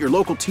 Visit your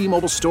local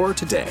T-Mobile store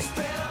today.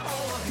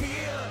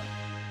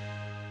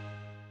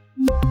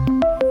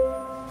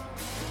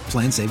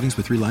 Plan savings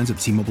with 3 lines of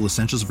T-Mobile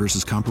Essentials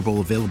versus comparable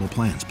available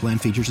plans. Plan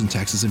features and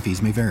taxes and fees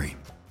may vary.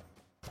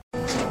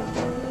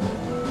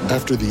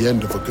 After the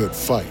end of a good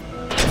fight,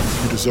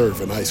 you deserve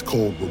an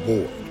ice-cold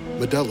reward.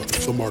 Modelo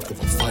is the mark of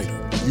a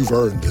fighter. You've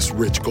earned this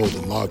rich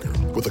golden lager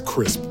with a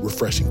crisp,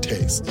 refreshing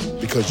taste.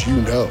 Because you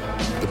know,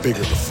 the bigger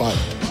the fight,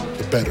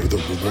 the better the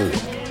reward.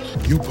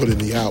 You put in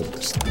the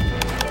hours,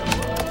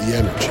 the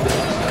energy,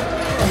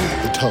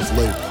 the tough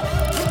labor.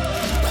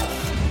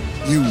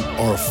 You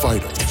are a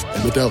fighter,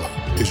 and Modelo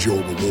is your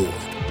reward.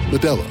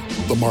 Modelo,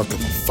 the mark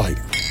of a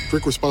fighter.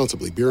 Drink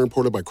responsibly. Beer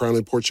imported by Crown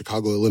Imports,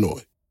 Chicago,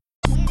 Illinois.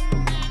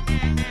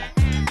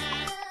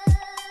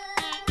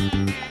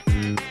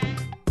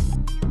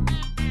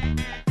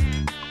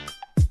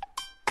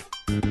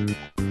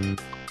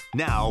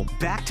 Now,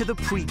 back to the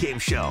pregame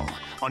show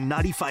on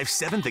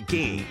 95.7 The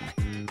Game.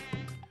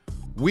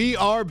 We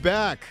are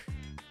back.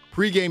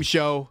 Pregame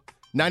show,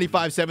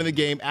 95.7 The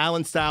Game.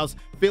 Alan Stiles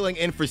filling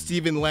in for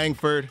Stephen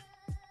Langford.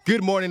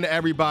 Good morning to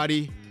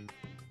everybody.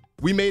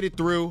 We made it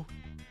through.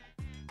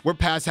 We're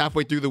past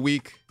halfway through the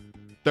week,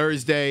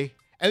 Thursday.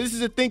 And this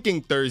is a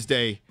Thinking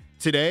Thursday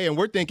today, and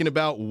we're thinking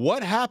about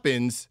what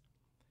happens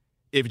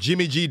if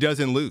Jimmy G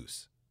doesn't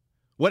lose.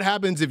 What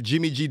happens if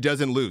Jimmy G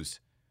doesn't lose?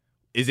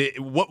 Is it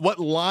what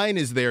line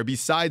is there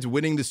besides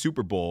winning the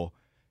Super Bowl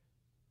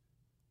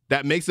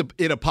that makes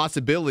it a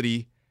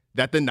possibility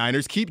that the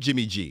Niners keep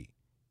Jimmy G?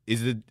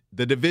 Is it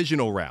the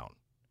divisional round?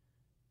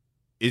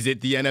 Is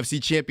it the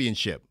NFC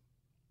Championship?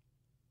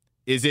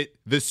 Is it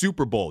the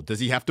Super Bowl?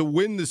 Does he have to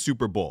win the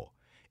Super Bowl?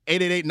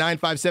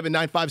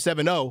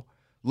 888-957-9570.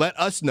 Let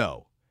us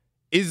know.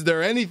 Is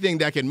there anything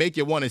that can make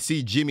you want to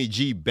see Jimmy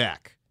G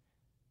back?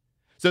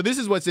 So this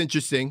is what's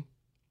interesting.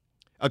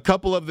 A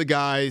couple of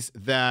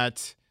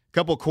quarterbacks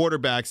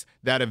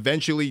that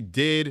eventually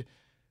did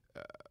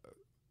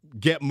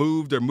get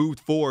moved or moved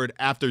forward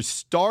after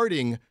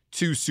starting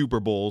 2 Super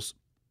Bowls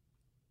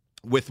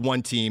with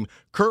one team.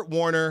 Kurt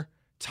Warner,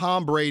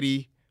 Tom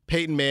Brady,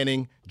 Peyton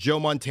Manning, Joe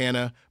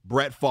Montana,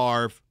 Brett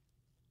Favre.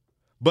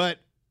 But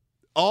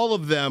all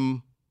of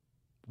them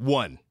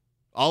won.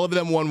 All of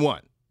them won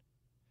one.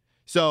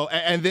 So,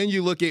 and then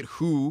you look at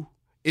who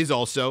is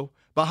also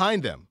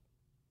behind them.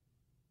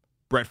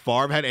 Brett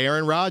Favre had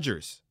Aaron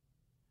Rodgers.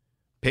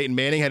 Peyton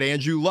Manning had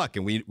Andrew Luck,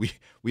 and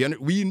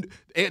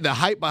the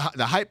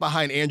hype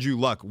behind Andrew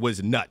Luck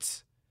was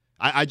nuts.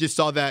 I just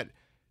saw that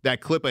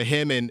clip of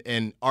him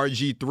and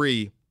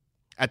RG3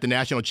 at the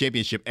national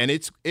championship, and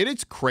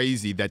it's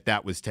crazy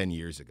that was 10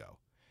 years ago.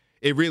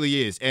 It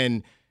really is.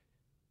 And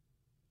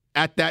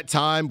at that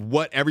time,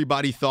 what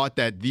everybody thought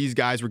that these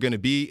guys were going to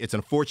be, it's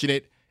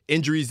unfortunate.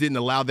 Injuries didn't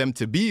allow them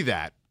to be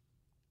that.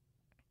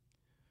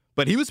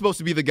 But he was supposed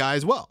to be the guy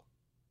as well.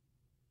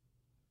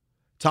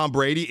 Tom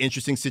Brady,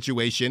 interesting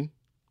situation.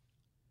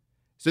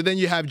 So then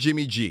you have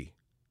Jimmy G.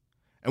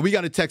 And we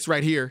got a text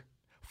right here,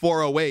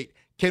 408.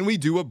 Can we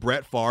do a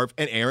Brett Favre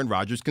and Aaron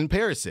Rodgers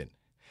comparison?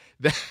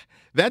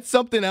 That's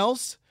something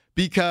else,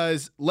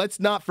 because let's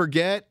not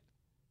forget,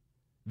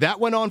 that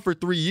went on for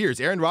 3 years.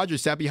 Aaron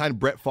Rodgers sat behind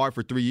Brett Favre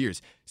for 3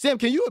 years. Sam,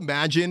 can you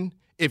imagine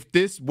if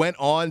this went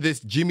on, this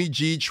Jimmy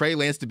G, Trey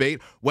Lance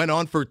debate went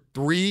on for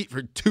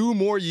 2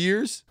 more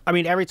years? I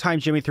mean, every time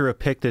Jimmy threw a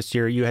pick this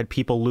year, you had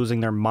people losing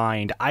their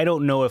mind. I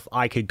don't know if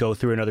I could go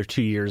through another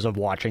 2 years of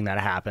watching that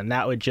happen.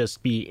 That would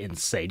just be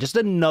insane. Just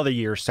another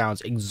year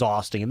sounds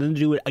exhausting. And then to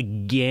do it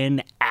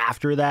again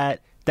after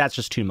that, that's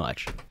just too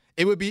much.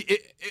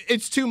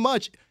 It's too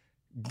much.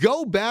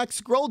 Go back,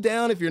 scroll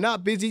down if you're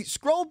not busy.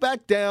 Scroll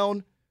back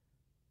down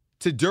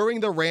to during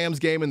the Rams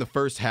game in the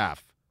first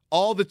half.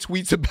 All the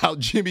tweets about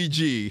Jimmy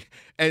G,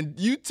 and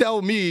you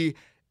tell me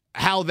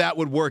how that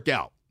would work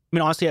out. I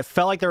mean, honestly, it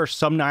felt like there were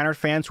some Niner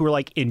fans who were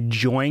like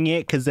enjoying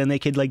it because then they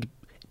could like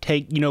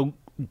take,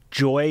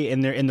 joy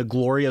in the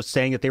glory of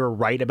saying that they were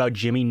right about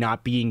Jimmy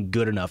not being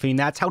good enough. I mean,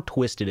 that's how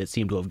twisted it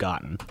seemed to have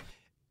gotten.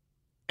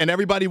 And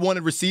everybody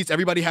wanted receipts.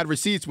 Everybody had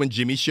receipts when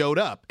Jimmy showed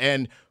up.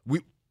 And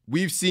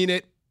we've seen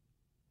it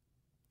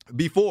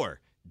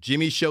before.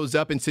 Jimmy shows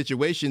up in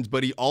situations,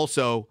 but he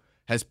also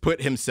has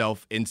put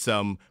himself in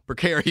some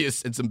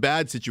precarious and some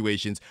bad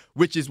situations,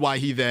 which is why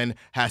he then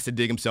has to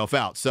dig himself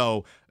out.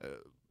 So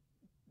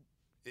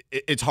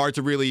it's hard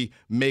to really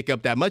make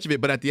up that much of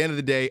it. But at the end of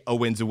the day, a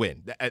win's a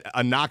win.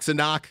 A knock's a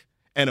knock,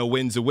 and a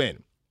win's a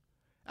win.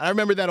 I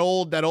remember that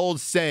old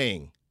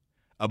saying.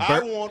 I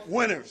want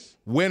winners.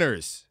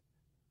 Winners.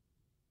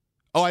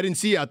 Oh, I didn't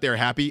see you out there,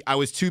 Happy. I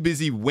was too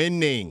busy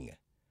winning.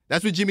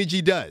 That's what Jimmy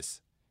G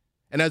does.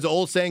 And as the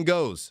old saying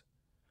goes,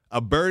 a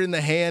bird in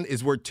the hand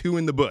is worth two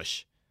in the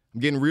bush.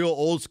 I'm getting real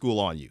old school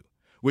on you,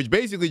 which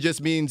basically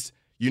just means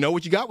you know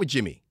what you got with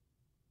Jimmy.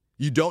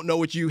 You don't know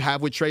what you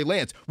have with Trey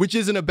Lance, which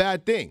isn't a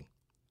bad thing.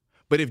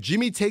 But if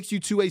Jimmy takes you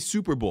to a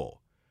Super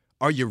Bowl,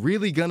 are you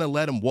really going to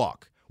let him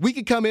walk? We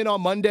could come in on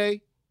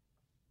Monday,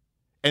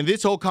 and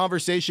this whole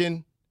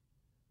conversation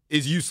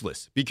is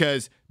useless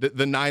because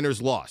the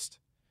Niners lost.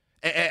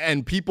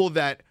 And people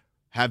that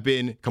have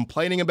been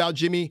complaining about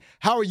Jimmy,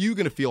 how are you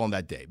going to feel on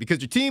that day? Because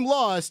your team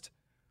lost,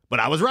 but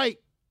I was right.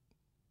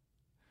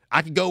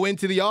 I could go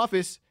into the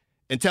office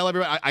and tell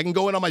everybody, I can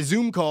go in on my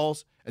Zoom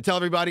calls and tell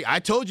everybody, I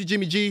told you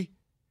Jimmy G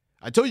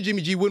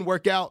wouldn't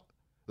work out.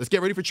 Let's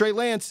get ready for Trey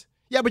Lance.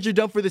 Yeah, but you're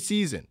done for the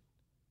season.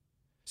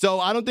 So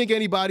I don't think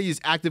anybody is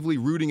actively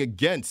rooting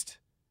against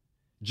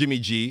Jimmy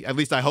G. At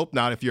least I hope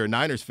not if you're a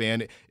Niners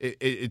fan.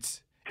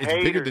 It's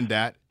bigger than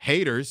that.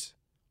 Haters.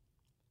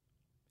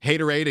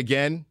 Haterade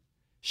again.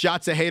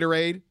 Shots of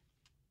Haterade.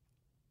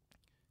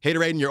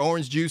 Haterade in your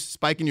orange juice.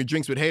 Spiking your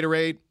drinks with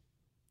Haterade.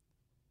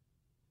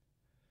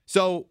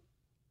 So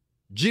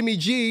Jimmy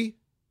G,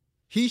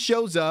 he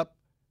shows up,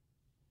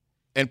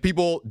 and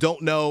people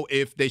don't know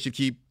if they should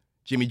keep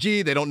Jimmy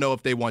G. They don't know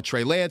if they want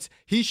Trey Lance.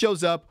 He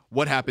shows up.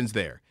 What happens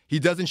there? He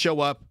doesn't show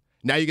up.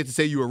 Now you get to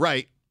say you were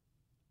right,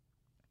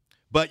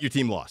 but your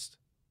team lost.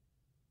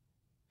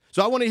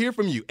 So I want to hear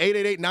from you.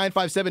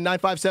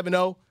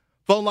 888-957-9570.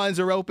 Phone lines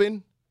are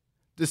open.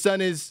 The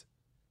sun is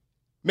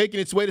making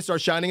its way to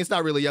start shining. It's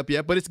not really up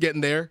yet, but it's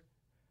getting there.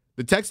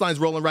 The text line's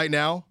rolling right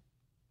now.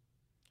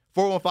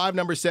 415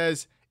 number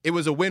says, it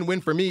was a win-win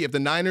for me. If the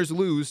Niners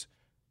lose,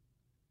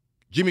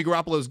 Jimmy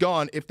Garoppolo's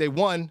gone. If they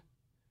won,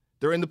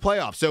 they're in the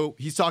playoffs. So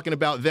he's talking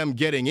about them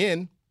getting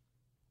in.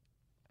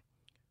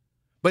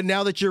 But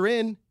now that you're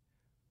in,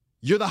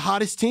 you're the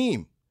hottest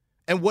team.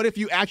 And what if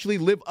you actually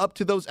live up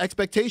to those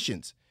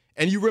expectations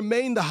and you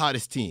remain the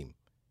hottest team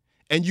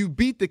and you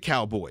beat the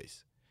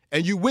Cowboys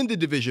and you win the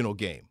divisional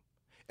game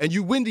and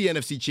you win the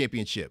NFC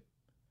Championship,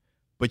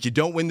 but you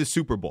don't win the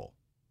Super Bowl?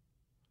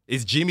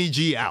 Is Jimmy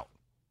G out?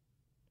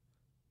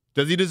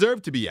 Does he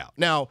deserve to be out?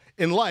 Now,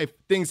 in life,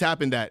 things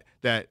happen that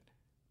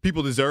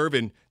people deserve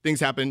and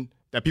things happen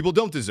that people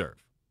don't deserve.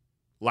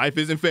 Life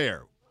isn't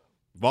fair.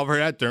 We've all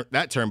heard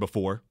that term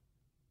before.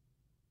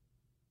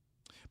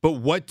 But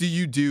what do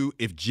you do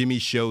if Jimmy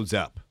shows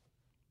up?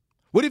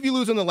 What if you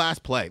lose on the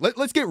last play?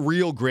 Let's get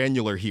real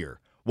granular here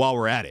while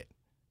we're at it.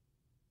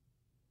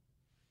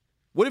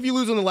 What if you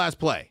lose on the last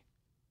play?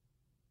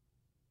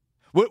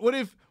 What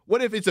if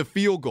it's a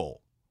field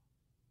goal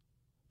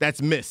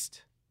that's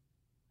missed?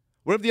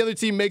 What if the other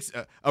team makes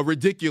a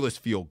ridiculous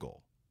field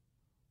goal?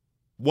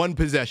 One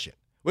possession.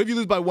 What if you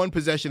lose by one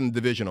possession in the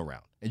divisional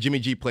round and Jimmy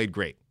G played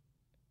great?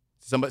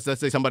 Let's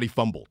say somebody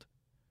fumbled.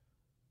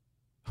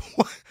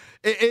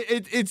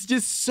 It's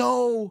just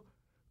so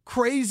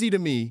crazy to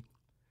me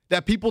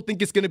that people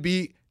think it's going to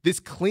be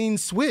this clean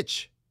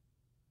switch.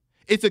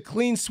 It's a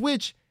clean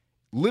switch,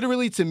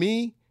 literally, to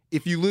me,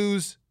 if you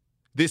lose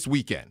this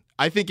weekend.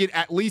 I think it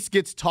at least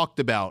gets talked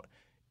about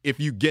if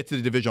you get to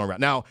the divisional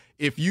round. Now,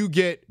 if you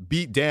get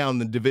beat down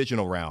the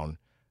divisional round,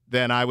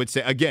 then I would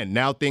say, again,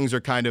 now things are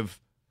kind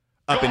of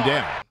up and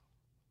down.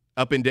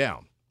 Up and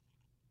down.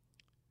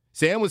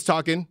 Sam was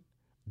talking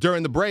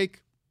during the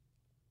break.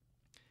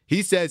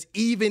 He says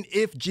even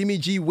if Jimmy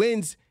G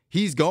wins,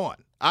 he's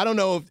gone. I don't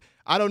know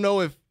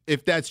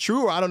if that's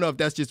true, or I don't know if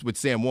that's just what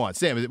Sam wants.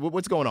 Sam,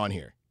 what's going on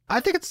here? I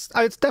think it's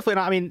definitely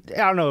not. I mean, I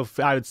don't know if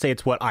I would say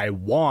it's what I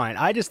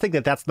want. I just think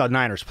that that's the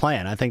Niners'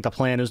 plan. I think the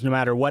plan is no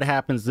matter what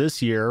happens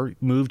this year,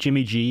 move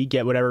Jimmy G,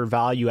 get whatever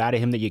value out of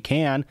him that you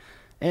can,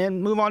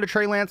 and move on to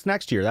Trey Lance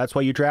next year. That's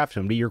why you draft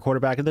him, be your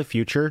quarterback of the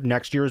future.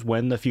 Next year is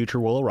when the future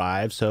will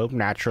arrive. So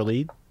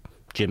naturally,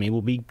 Jimmy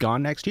will be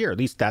gone next year. At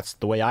least that's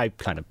the way I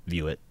kind of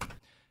view it.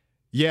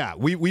 Yeah,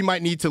 we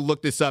might need to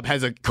look this up.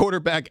 Has a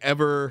quarterback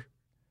ever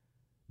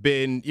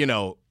been,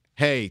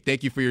 hey,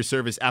 thank you for your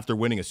service after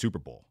winning a Super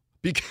Bowl?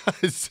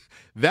 Because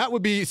that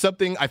would be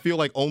something I feel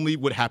like only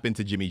would happen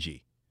to Jimmy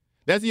G.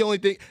 That's the only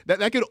thing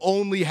that could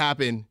only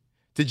happen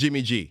to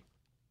Jimmy G.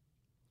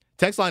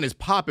 Text line is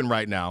popping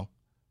right now.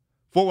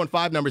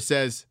 415 number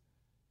says,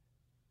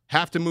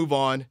 have to move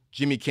on.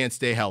 Jimmy can't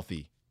stay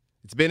healthy.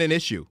 It's been an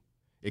issue.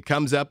 It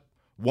comes up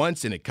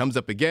once, and it comes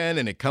up again,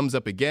 and it comes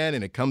up again,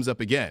 and it comes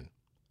up again.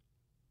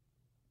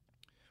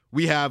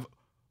 We have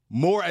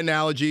more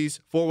analogies.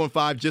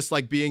 415, just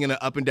like being in an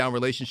up and down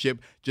relationship,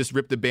 just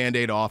rip the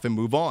Band-Aid off and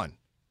move on.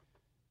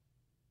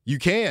 You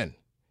can,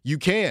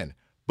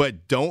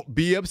 but don't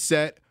be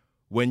upset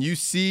when you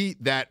see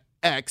that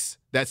ex,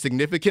 that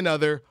significant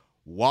other,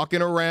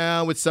 walking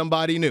around with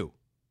somebody new.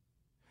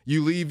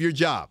 You leave your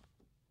job.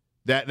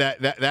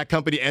 That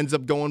company ends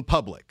up going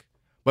public.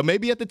 But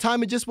maybe at the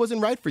time it just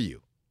wasn't right for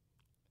you.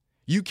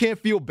 You can't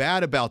feel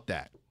bad about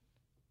that.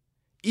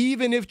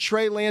 Even if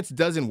Trey Lance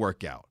doesn't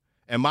work out,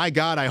 and my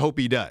God, I hope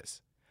he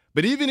does.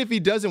 But even if he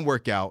doesn't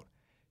work out,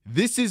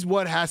 this is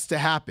what has to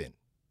happen.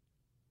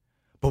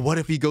 But what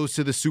if he goes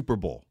to the Super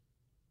Bowl?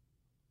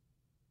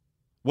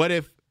 What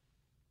if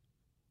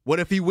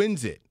he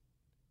wins it?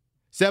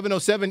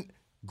 707,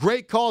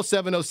 great call,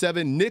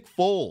 707, Nick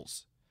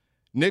Foles.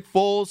 Nick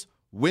Foles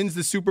wins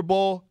the Super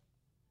Bowl,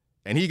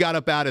 and he got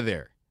up out of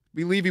there.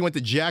 We believe he went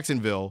to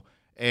Jacksonville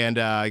and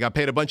got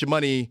paid a bunch of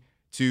money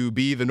to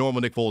be the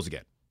normal Nick Foles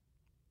again.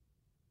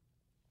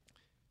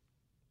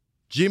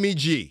 Jimmy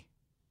G,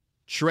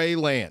 Trey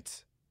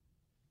Lance.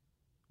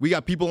 We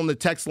got people on the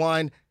text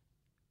line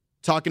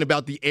talking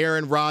about the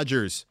Aaron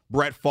Rodgers,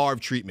 Brett Favre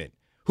treatment.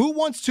 Who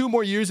wants 2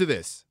 more years of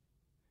this?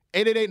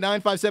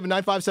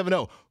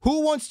 888-957-9570.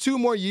 Who wants 2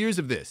 more years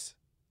of this?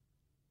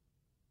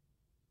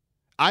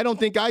 I don't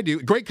think I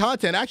do. Great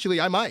content. Actually,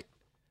 I might.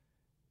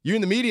 You're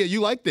in the media. You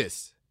like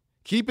this.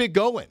 Keep it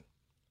going.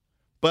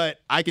 But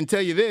I can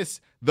tell you this,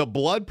 the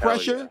blood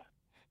pressure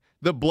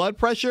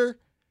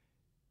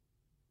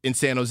in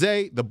San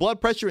Jose, the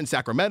blood pressure in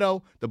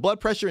Sacramento, the blood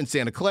pressure in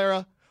Santa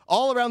Clara,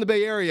 all around the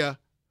Bay Area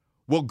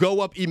will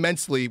go up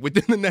immensely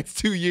within the next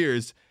 2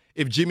 years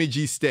if Jimmy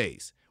G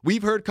stays.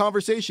 We've heard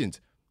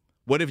conversations.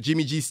 What if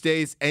Jimmy G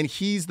stays and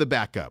he's the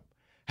backup?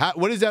 How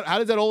does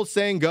that old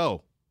saying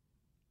go?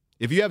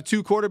 If you have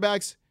 2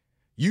 quarterbacks,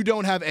 you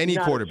don't have any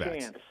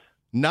quarterbacks.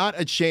 Not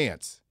a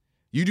chance.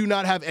 You do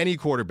not have any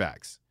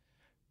quarterbacks.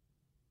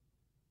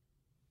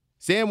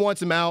 Sam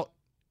wants him out,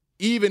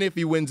 even if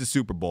he wins the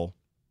Super Bowl,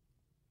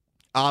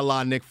 a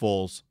la Nick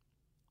Foles.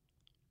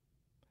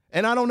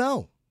 And I don't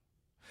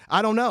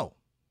know.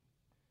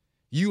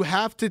 You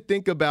have to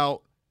think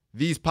about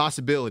these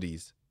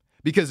possibilities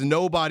because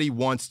nobody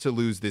wants to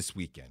lose this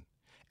weekend.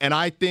 And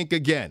I think,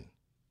 again,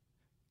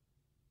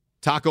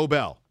 Taco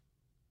Bell.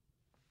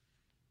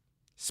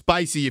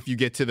 Spicy if you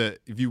get to the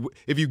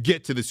if you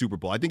get to the Super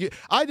Bowl. I think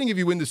if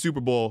you win the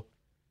Super Bowl,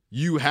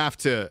 you have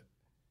to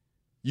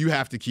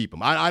keep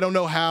him. I don't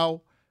know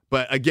how,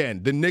 but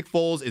again, the Nick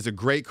Foles is a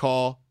great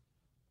call.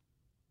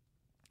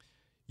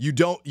 You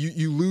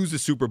lose the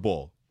Super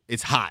Bowl.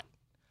 It's hot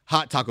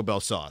Taco Bell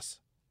sauce.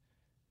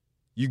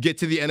 You get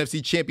to the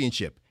NFC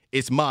Championship.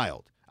 It's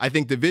mild. I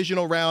think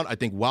divisional round, I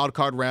think wild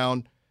card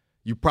round,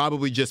 you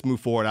probably just move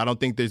forward. I don't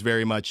think there's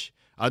very much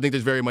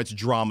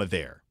drama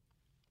there.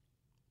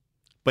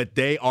 But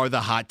they are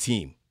the hot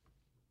team.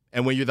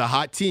 And when you're the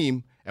hot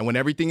team and when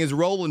everything is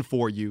rolling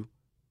for you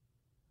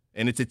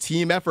and it's a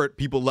team effort,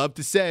 people love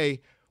to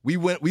say, we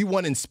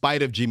won in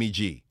spite of Jimmy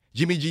G.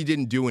 Jimmy G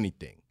didn't do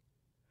anything.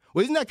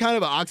 Well, isn't that kind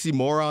of an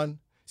oxymoron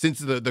since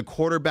the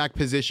quarterback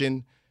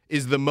position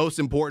is the most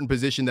important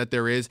position that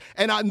there is?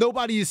 And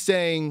nobody is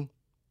saying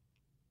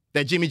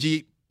that Jimmy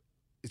G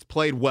has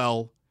played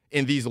well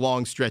in these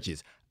long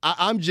stretches.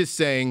 I'm just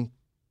saying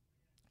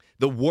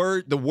the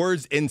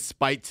words in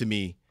spite to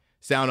me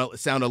sound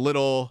a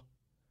little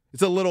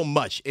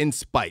much, in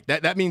spite.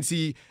 That means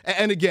he,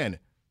 and again,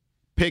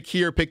 pick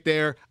here, pick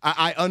there.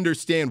 I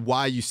understand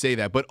why you say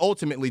that, but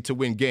ultimately to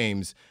win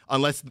games,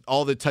 unless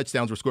all the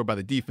touchdowns were scored by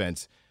the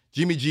defense,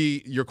 Jimmy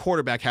G, your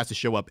quarterback has to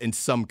show up in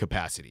some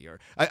capacity. Or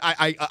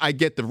I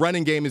get the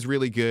running game is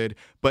really good,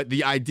 but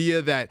the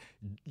idea that,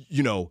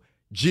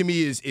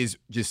 Jimmy is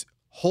just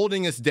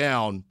holding us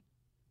down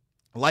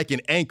like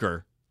an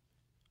anchor,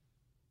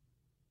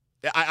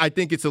 I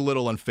think it's a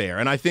little unfair.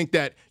 And I think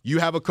that you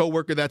have a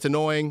coworker that's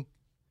annoying.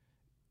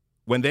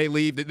 When they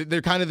leave,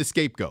 they're kind of the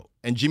scapegoat.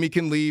 And Jimmy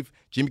can leave.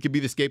 Jimmy can be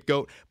the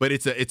scapegoat. But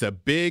it's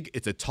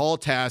a tall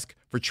task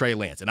for Trey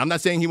Lance. And I'm not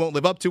saying he won't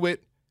live up to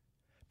it.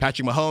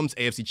 Patrick Mahomes,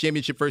 AFC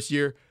Championship first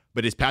year.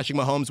 But is Patrick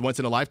Mahomes once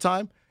in a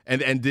lifetime?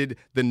 And did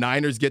the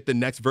Niners get the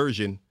next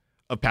version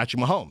of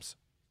Patrick Mahomes?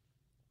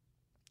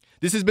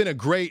 This has been a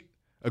great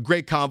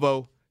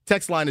convo.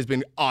 Text line has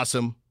been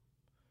awesome.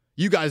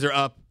 You guys are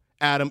up.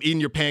 Adam, eating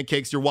your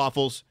pancakes, your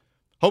waffles,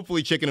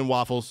 hopefully chicken and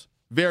waffles.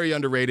 Very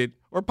underrated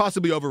or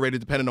possibly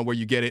overrated, depending on where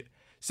you get it.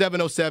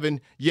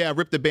 707, yeah,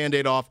 rip the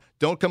Band-Aid off.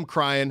 Don't come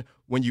crying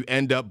when you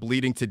end up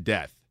bleeding to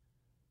death.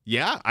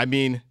 Yeah, I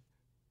mean,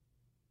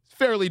 it's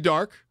fairly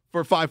dark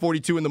for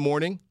 5:42 in the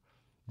morning,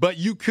 but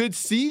you could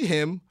see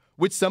him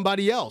with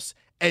somebody else.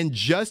 And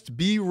just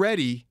be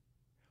ready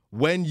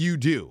when you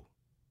do.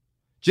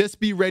 Just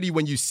be ready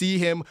when you see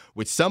him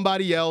with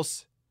somebody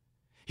else.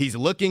 He's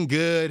looking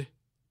good.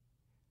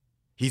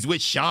 He's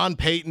with Sean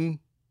Payton.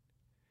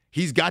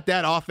 He's got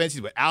that offense.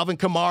 He's with Alvin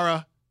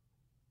Kamara.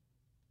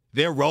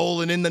 They're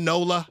rolling in the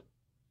NOLA.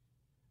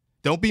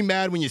 Don't be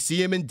mad when you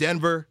see him in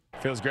Denver.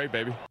 Feels great,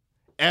 baby.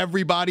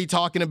 Everybody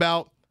talking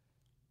about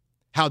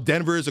how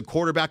Denver is a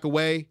quarterback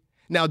away.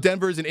 Now,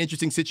 Denver is an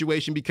interesting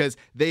situation because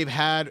they've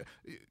had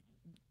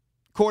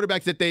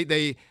quarterbacks that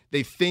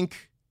they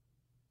think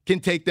can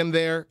take them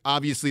there.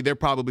 Obviously, they're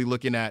probably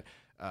looking at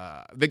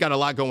they got a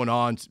lot going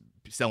on,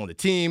 selling the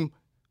team,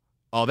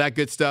 all that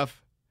good stuff.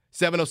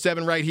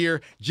 707 right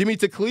here. Jimmy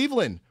to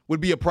Cleveland would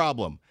be a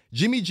problem.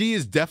 Jimmy G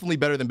is definitely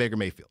better than Baker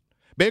Mayfield.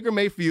 Baker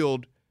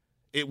Mayfield,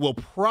 it will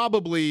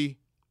probably,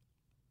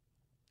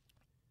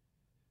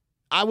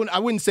 I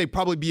wouldn't say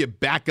probably be a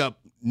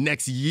backup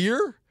next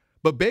year,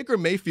 but Baker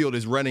Mayfield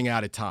is running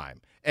out of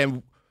time.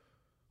 And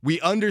we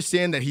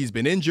understand that he's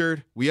been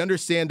injured. We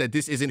understand that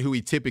this isn't who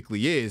he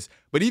typically is.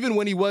 But even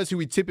when he was who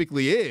he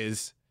typically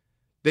is,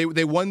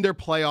 they won their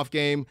playoff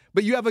game.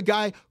 But you have a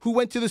guy who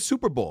went to the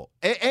Super Bowl.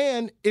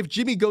 And if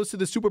Jimmy goes to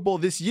the Super Bowl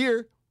this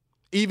year,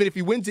 even if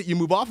he wins it, you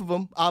move off of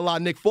him, a la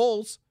Nick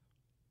Foles.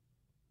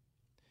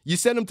 You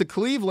send him to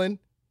Cleveland.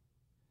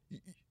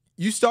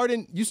 You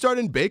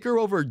starting Baker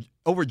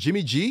over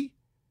Jimmy G?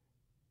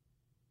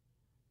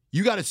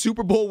 You got a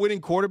Super Bowl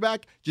winning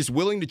quarterback just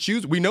willing to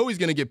choose. We know he's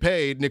going to get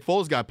paid. Nick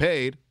Foles got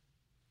paid.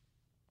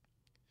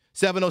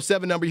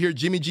 707 number here.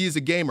 Jimmy G is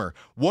a gamer.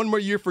 One more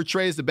year for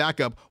Trey as the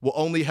backup will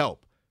only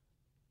help.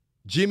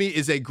 Jimmy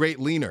is a great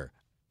leader.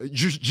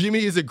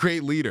 Jimmy is a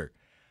great leader.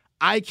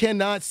 I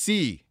cannot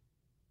see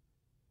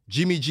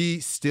Jimmy G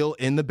still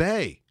in the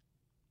Bay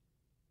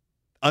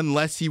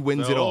unless he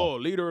wins it all.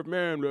 Leader of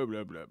men, blah,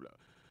 blah, blah, blah.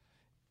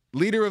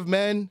 Leader of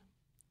men.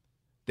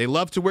 They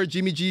love to wear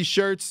Jimmy G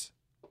shirts.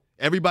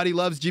 Everybody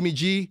loves Jimmy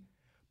G,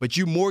 but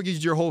you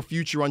mortgaged your whole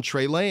future on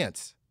Trey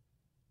Lance.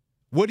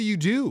 What do? You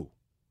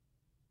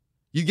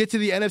get to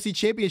the NFC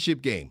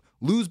Championship game,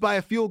 lose by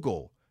a field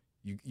goal.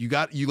 You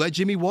let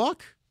Jimmy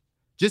walk?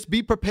 Just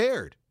be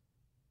prepared.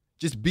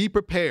 Just be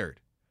prepared.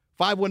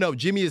 510,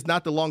 Jimmy is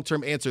not the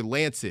long-term answer,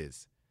 Lance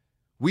is.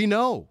 We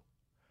know.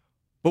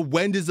 But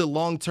when does the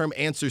long-term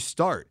answer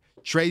start?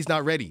 Trey's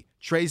not ready.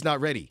 Trey's not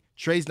ready.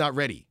 Trey's not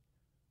ready.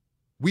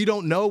 We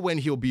don't know when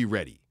he'll be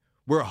ready.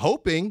 We're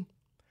hoping.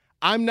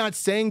 I'm not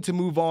saying to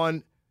move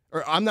on,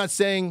 or I'm not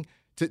saying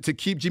to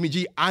keep Jimmy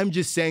G. I'm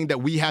just saying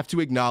that we have to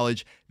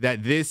acknowledge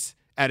that this,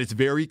 at its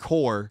very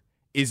core,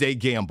 is a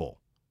gamble.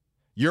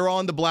 You're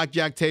on the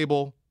blackjack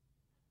table.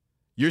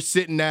 You're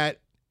sitting at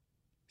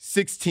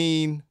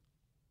 16,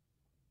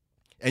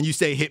 and you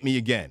say, hit me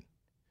again.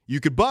 You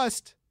could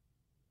bust,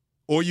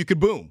 or you could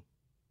boom.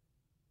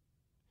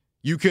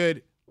 You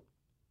could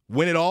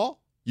win it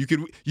all. You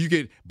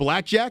could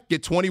blackjack,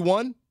 get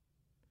 21,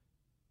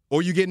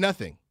 or you get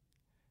nothing.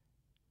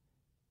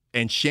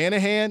 And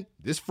Shanahan,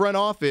 this front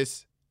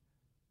office,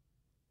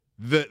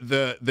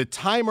 the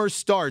timer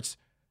starts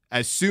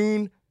as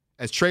soon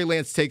as Trey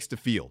Lance takes the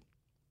field.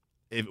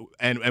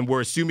 And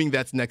we're assuming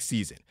that's next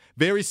season.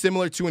 Very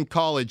similar to in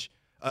college,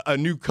 a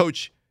new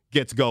coach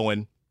gets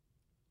going,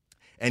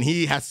 and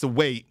he has to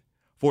wait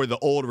for the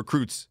old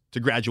recruits to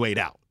graduate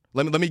out.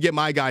 Let me get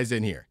my guys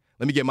in here.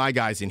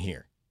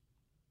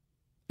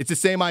 It's the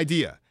same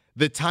idea.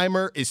 The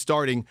timer is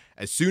starting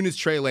as soon as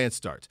Trey Lance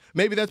starts.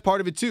 Maybe that's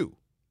part of it too.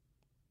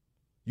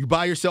 You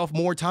buy yourself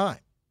more time.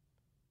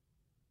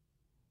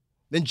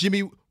 Then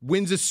Jimmy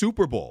wins a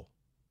Super Bowl.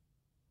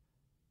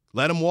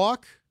 Let him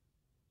walk.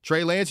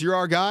 Trey Lance, you're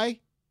our guy.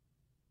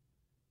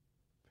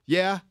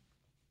 Yeah,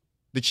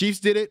 the Chiefs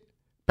did it.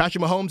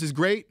 Patrick Mahomes is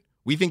great.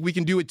 We think we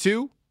can do it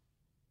too.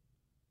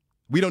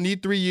 We don't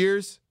need 3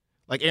 years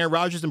like Aaron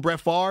Rodgers and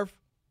Brett Favre.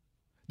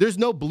 There's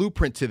no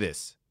blueprint to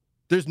this.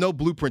 That's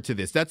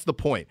the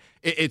point.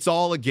 It's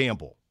all a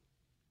gamble.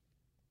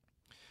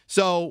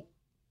 So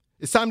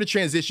it's time to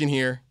transition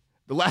here.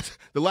 The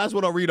last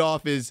one I'll read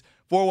off is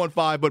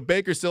 415, but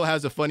Baker still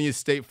has the funniest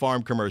State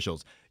Farm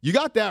commercials. You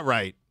got that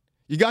right.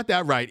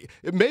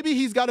 Maybe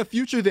he's got a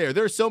future there.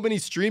 There are so many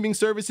streaming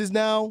services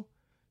now.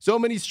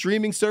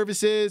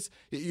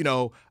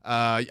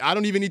 I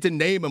don't even need to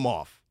name them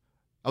off.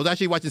 I was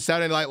actually watching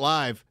Saturday Night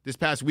Live this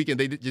past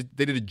weekend. They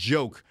did a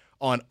joke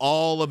on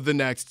all of the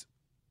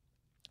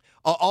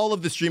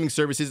streaming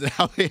services and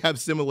how they have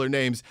similar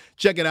names.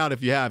 Check it out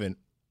if you haven't.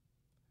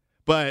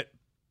 But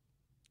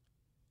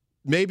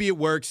maybe it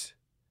works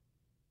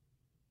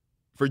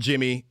for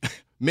Jimmy.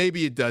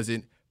 Maybe it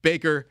doesn't.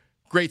 Baker,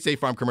 great State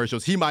Farm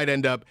commercials. He might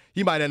end up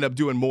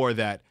doing more of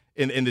that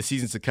in the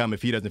seasons to come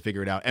if he doesn't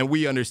figure it out. And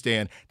we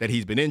understand that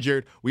he's been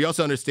injured. We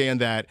also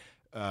understand that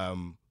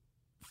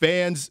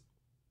fans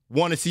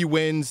want to see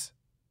wins.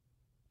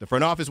 The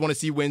front office want to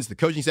see wins. The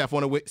coaching staff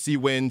want to see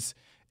wins.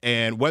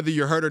 And whether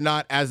you're hurt or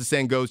not, as the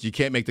saying goes, you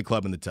can't make the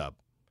club in the tub.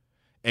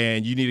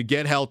 And you need to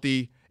get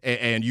healthy.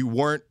 And you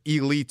weren't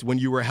elite when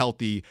you were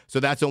healthy,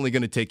 so that's only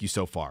going to take you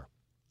so far.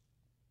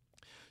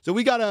 So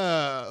we got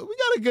a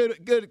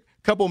good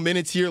couple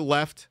minutes here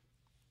left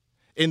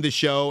in the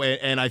show,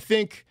 and I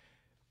think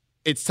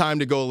it's time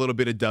to go a little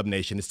bit of Dub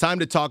Nation. It's time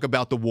to talk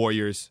about the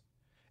Warriors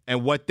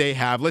and what they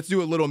have. Let's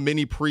do a little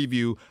mini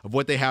preview of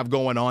what they have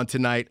going on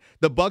tonight.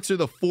 The Bucks are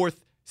the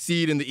 4th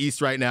seed in the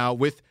East right now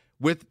with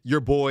your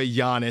boy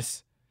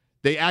Giannis.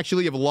 They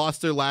actually have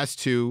lost their last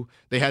 2.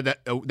 They had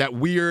that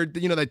weird,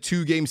 that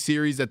 2-game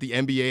series that the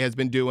NBA has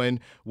been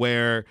doing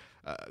where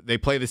they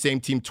play the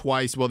same team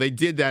twice. Well, they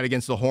did that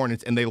against the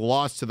Hornets, and they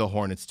lost to the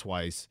Hornets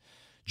twice.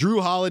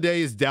 Drew Holiday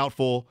is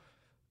doubtful,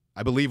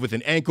 I believe, with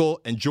an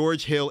ankle, and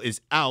George Hill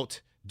is out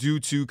due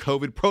to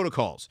COVID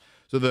protocols.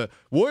 So the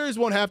Warriors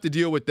won't have to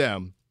deal with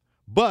them.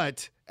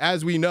 But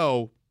as we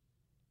know,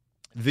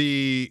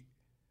 the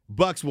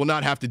Bucks will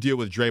not have to deal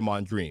with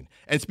Draymond Green.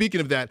 And speaking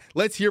of that,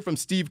 let's hear from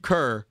Steve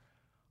Kerr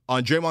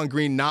on Draymond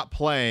Green not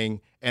playing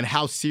and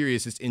how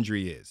serious this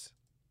injury is.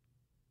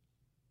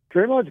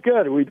 Draymond's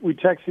good. We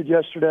texted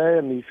yesterday,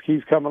 and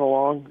he's coming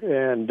along,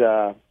 and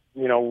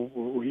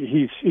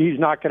he's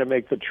not going to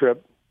make the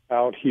trip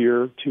out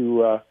here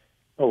to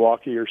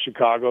Milwaukee or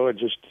Chicago. It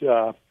just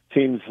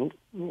seems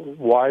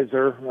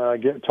wiser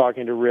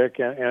talking to Rick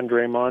and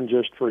Draymond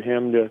just for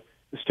him to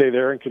stay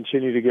there and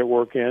continue to get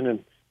work in.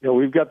 And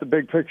we've got the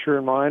big picture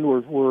in mind.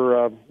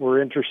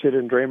 We're interested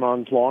in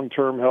Draymond's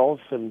long-term health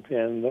and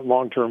the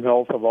long-term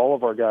health of all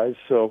of our guys.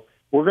 So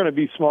we're going to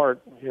be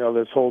smart,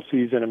 this whole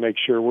season and make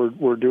sure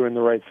we're doing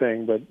the right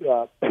thing.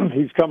 But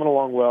he's coming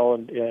along well,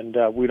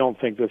 and we don't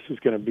think this is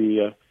going to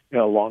be a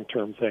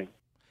long-term thing.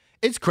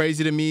 It's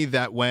crazy to me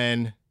that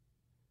when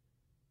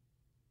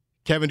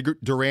Kevin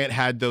Durant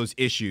had those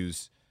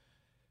issues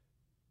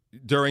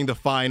during the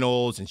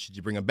finals, and should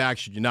you bring him back,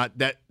 should you not,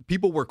 that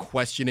people were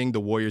questioning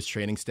the Warriors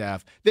training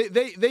staff.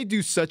 They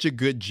do such a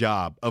good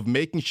job of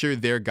making sure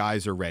their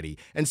guys are ready.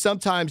 And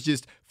sometimes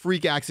just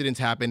freak accidents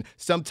happen.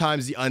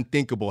 Sometimes the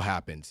unthinkable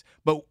happens.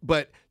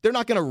 But they're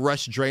not going to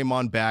rush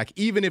Draymond back,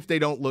 even if they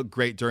don't look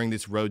great during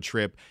this road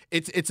trip.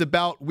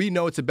 We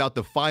know it's about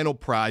the final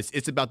prize.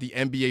 It's about the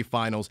NBA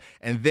Finals,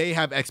 and they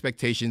have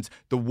expectations.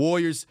 The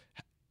Warriors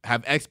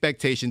have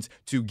expectations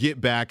to get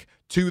back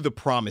to the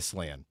promised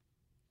land.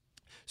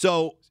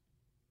 So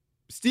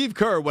Steve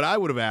Kerr, what I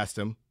would have asked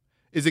him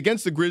is,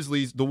 against the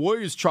Grizzlies, the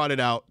Warriors trotted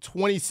out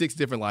 26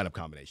 different lineup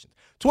combinations.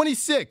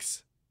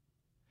 26!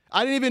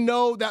 I didn't even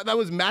know that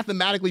was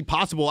mathematically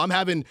possible. I'm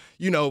having,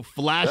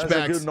 flashbacks.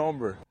 That's a good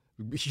number.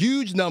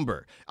 Huge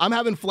number. I'm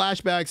having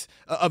flashbacks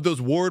of those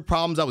word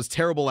problems I was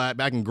terrible at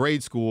back in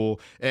grade school,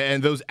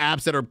 and those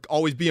apps that are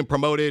always being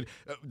promoted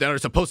that are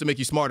supposed to make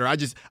you smarter. I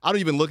don't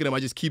even look at them. I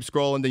just keep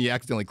scrolling, then you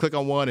accidentally click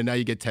on one, and now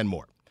you get 10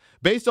 more.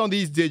 Based on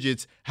these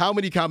digits, how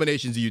many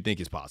combinations do you think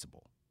is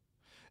possible?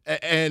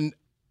 And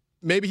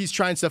maybe he's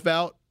trying stuff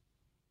out.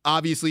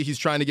 Obviously, he's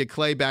trying to get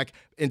Klay back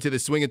into the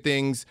swing of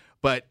things,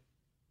 but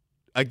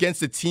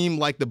against a team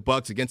like the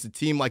Bucks, against a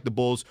team like the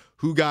Bulls,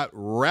 who got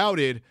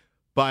routed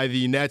by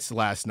the Nets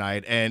last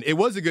night, and it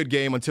was a good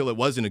game until it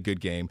wasn't a good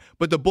game,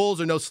 but the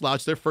Bulls are no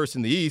slouch. They're first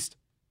in the East.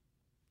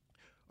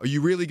 Are you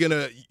really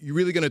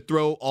gonna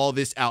throw all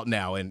this out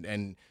now?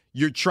 And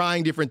you're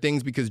trying different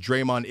things because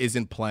Draymond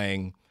isn't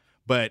playing,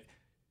 but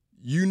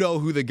you know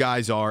who the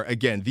guys are.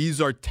 Again, these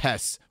are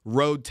tests,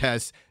 road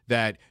tests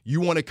that you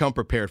want to come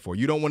prepared for.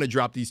 You don't want to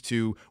drop these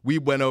two. We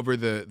went over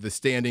the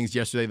standings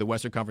yesterday, the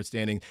Western Conference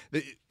standings.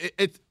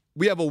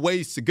 We have a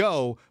ways to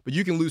go, but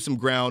you can lose some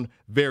ground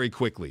very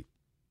quickly.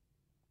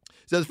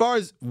 So as far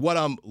as what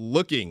I'm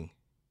looking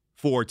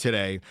for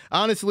today,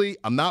 honestly,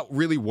 I'm not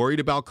really worried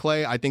about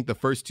Klay. I think the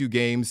first 2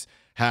 games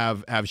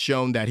have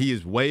shown that he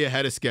is way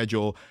ahead of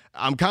schedule.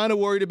 I'm kind of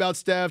worried about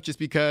Steph just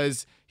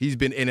because he's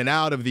been in and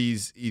out of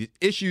these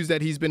issues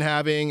that he's been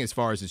having as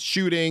far as his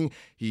shooting.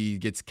 He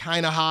gets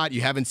kind of hot.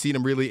 You haven't seen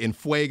him really in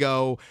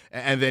fuego,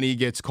 and then he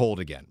gets cold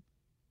again.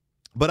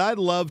 But I'd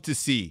love to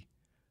see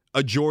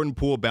a Jordan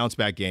Poole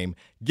bounce-back game,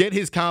 get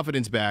his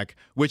confidence back,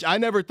 which I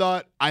never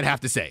thought I'd have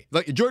to say.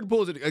 Like, Jordan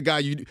Poole is a guy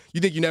you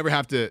think you never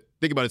have to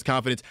think about his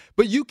confidence,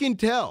 but you can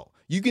tell.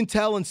 You can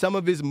tell in some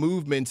of his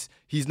movements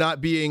he's not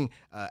being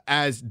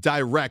as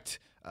direct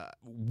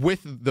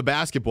with the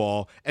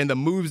basketball, and the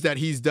moves that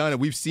he's done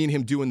and we've seen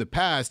him do in the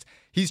past.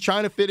 He's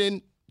trying to fit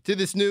into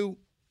this new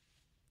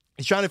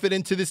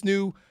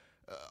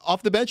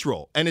off the bench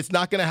role, and it's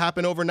not going to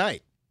happen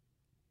overnight.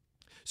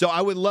 So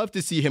I would love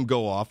to see him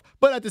go off,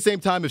 but at the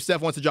same time, if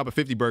Steph wants to drop a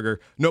 50 burger,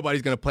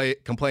 nobody's going to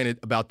complain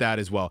about that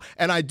as well.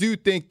 And I do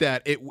think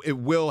that it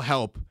will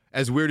help,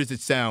 as weird as it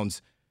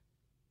sounds.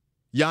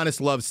 Giannis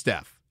loves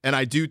Steph. And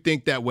I do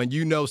think that when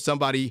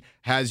somebody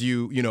has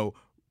you,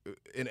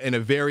 in a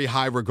very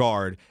high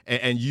regard,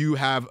 and you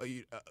have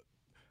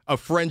a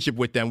friendship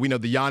with them, we know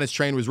the Giannis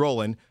train was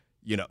rolling.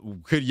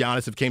 Could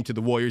Giannis have came to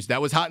the Warriors?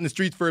 That was hot in the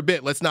streets for a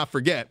bit. Let's not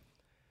forget.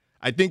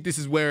 I think this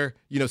is where,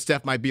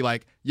 Steph might be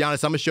like,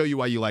 Giannis, I'm going to show you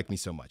why you like me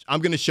so much.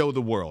 I'm going to show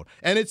the world.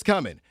 And it's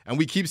coming. And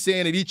we keep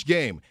saying it each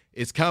game.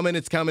 It's coming,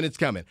 it's coming, it's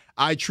coming.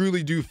 I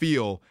truly do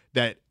feel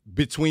that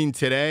between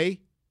today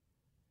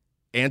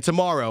and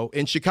tomorrow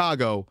in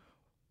Chicago,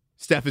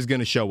 Steph is going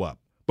to show up.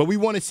 But we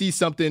want to see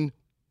something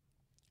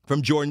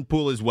from Jordan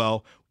Poole as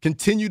well.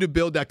 Continue to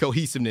build that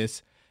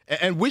cohesiveness.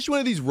 And which one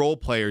of these role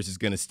players is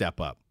going to step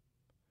up?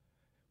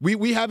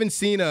 We haven't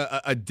seen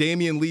a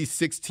Damian Lee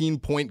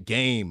 16-point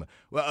game.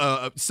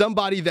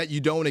 Somebody that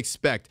you don't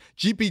expect.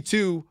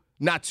 GP2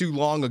 not too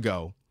long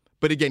ago.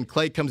 But again,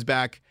 Klay comes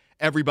back.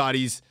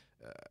 Everybody's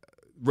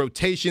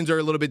rotations are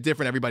a little bit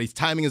different. Everybody's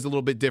timing is a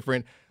little bit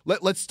different.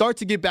 Let's start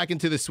to get back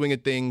into the swing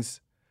of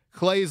things.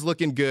 Klay is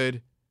looking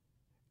good.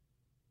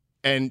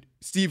 And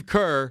Steve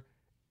Kerr,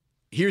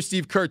 here's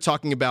Steve Kerr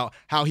talking about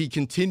how he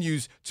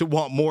continues to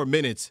want more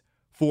minutes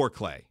for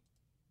Klay.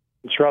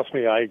 Trust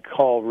me, I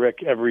call Rick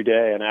every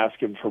day and ask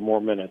him for more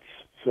minutes.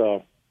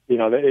 So,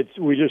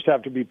 we just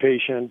have to be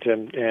patient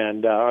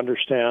and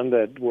understand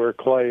that where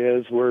Klay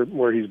is,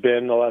 where he's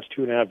been the last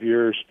 2.5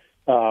 years,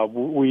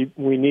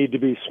 we need to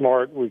be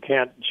smart. We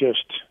can't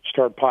just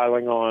start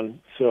piling on.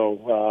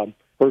 So,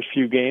 first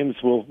few games,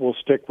 we'll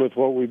stick with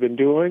what we've been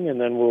doing,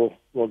 and then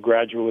we'll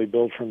gradually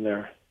build from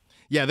there.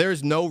 Yeah,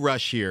 there's no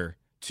rush here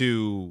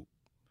to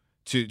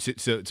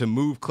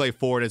move Klay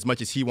forward as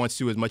much as he wants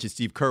to, as much as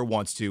Steve Kerr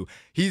wants to.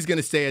 He's going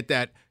to stay at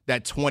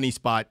that 20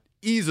 spot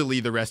easily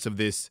the rest of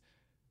this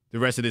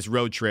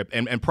road trip,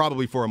 and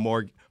probably for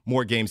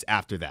more games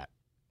after that.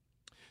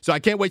 So I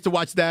can't wait to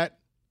watch that.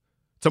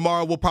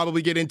 Tomorrow we'll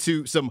probably get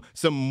into some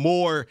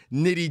more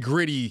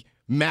nitty-gritty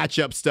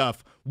matchup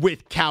stuff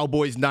with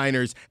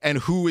Cowboys-Niners and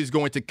who is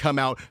going to come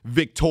out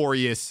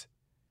victorious.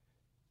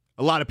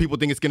 A lot of people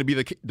think it's going to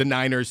be the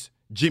Niners,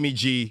 Jimmy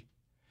G.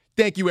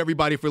 Thank you,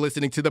 everybody, for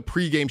listening to the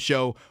pregame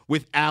show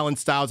with Alan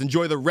Stiles.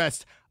 Enjoy the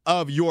rest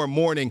of your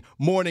morning.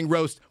 Morning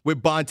Roast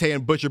with Bonte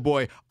and Butcher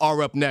Boy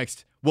are up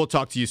next. We'll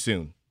talk to you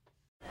soon.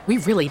 We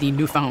really need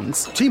new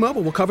phones.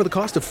 T-Mobile will cover the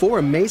cost of 4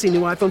 amazing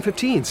new iPhone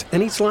 15s,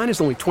 and each line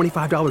is only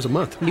 $25 a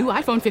month. New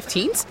iPhone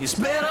 15s? It's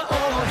better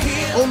over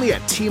here. Only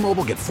at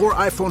T-Mobile, get 4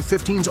 iPhone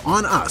 15s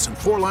on us and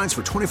 4 lines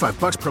for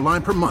 $25 per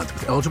line per month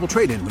with eligible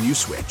trade-in when you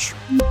switch.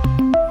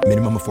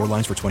 Minimum of 4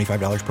 lines for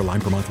 $25 per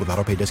line per month with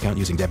autopay discount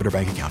using debit or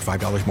bank account.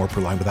 $5 more per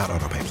line without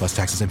autopay, plus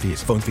taxes and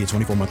fees. Phone fee at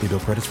 24 monthly bill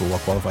credits for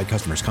well-qualified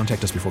customers.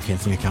 Contact us before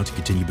canceling account to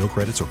continue bill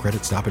credits or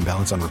credit stop and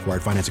balance on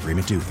required finance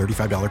agreement due.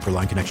 $35 per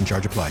line connection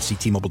charge applies. See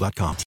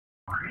T-Mobile.com.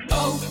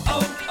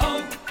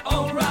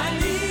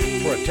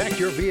 O'Reilly. Protect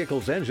your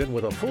vehicle's engine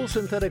with a full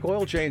synthetic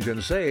oil change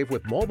and save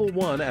with Mobil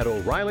 1 at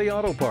O'Reilly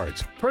Auto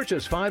Parts.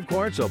 Purchase 5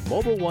 quarts of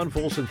Mobil 1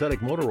 full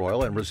synthetic motor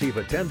oil and receive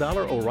a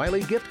 $10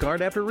 O'Reilly gift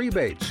card after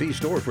rebate. See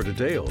store for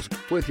details.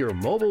 With your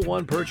Mobil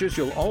 1 purchase,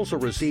 you'll also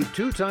receive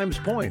 2 times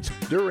points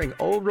during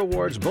O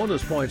Rewards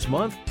Bonus Points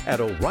Month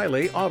at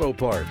O'Reilly Auto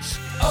Parts.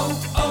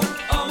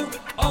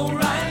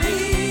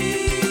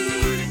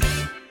 O'Reilly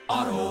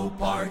Auto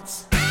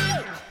Parts.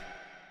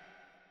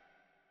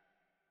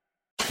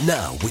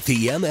 Now, with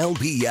the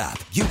MLB app,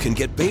 you can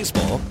get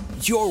baseball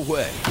your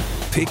way.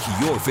 Pick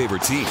your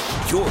favorite team,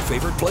 your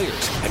favorite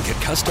players, and get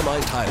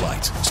customized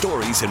highlights,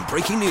 stories, and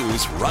breaking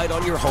news right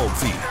on your home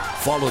feed.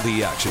 Follow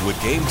the action with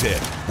Game Day,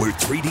 where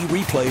 3D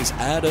replays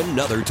add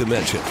another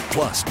dimension.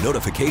 Plus,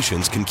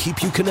 notifications can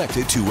keep you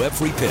connected to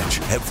every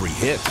pitch, every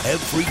hit,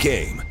 every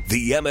game.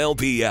 The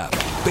MLB app.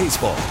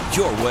 Baseball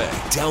your way.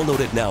 Download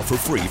it now for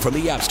free from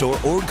the App Store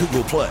or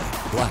Google Play.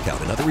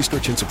 Blackout and other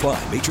restrictions apply.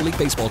 Major League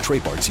Baseball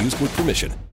trademarks used with permission.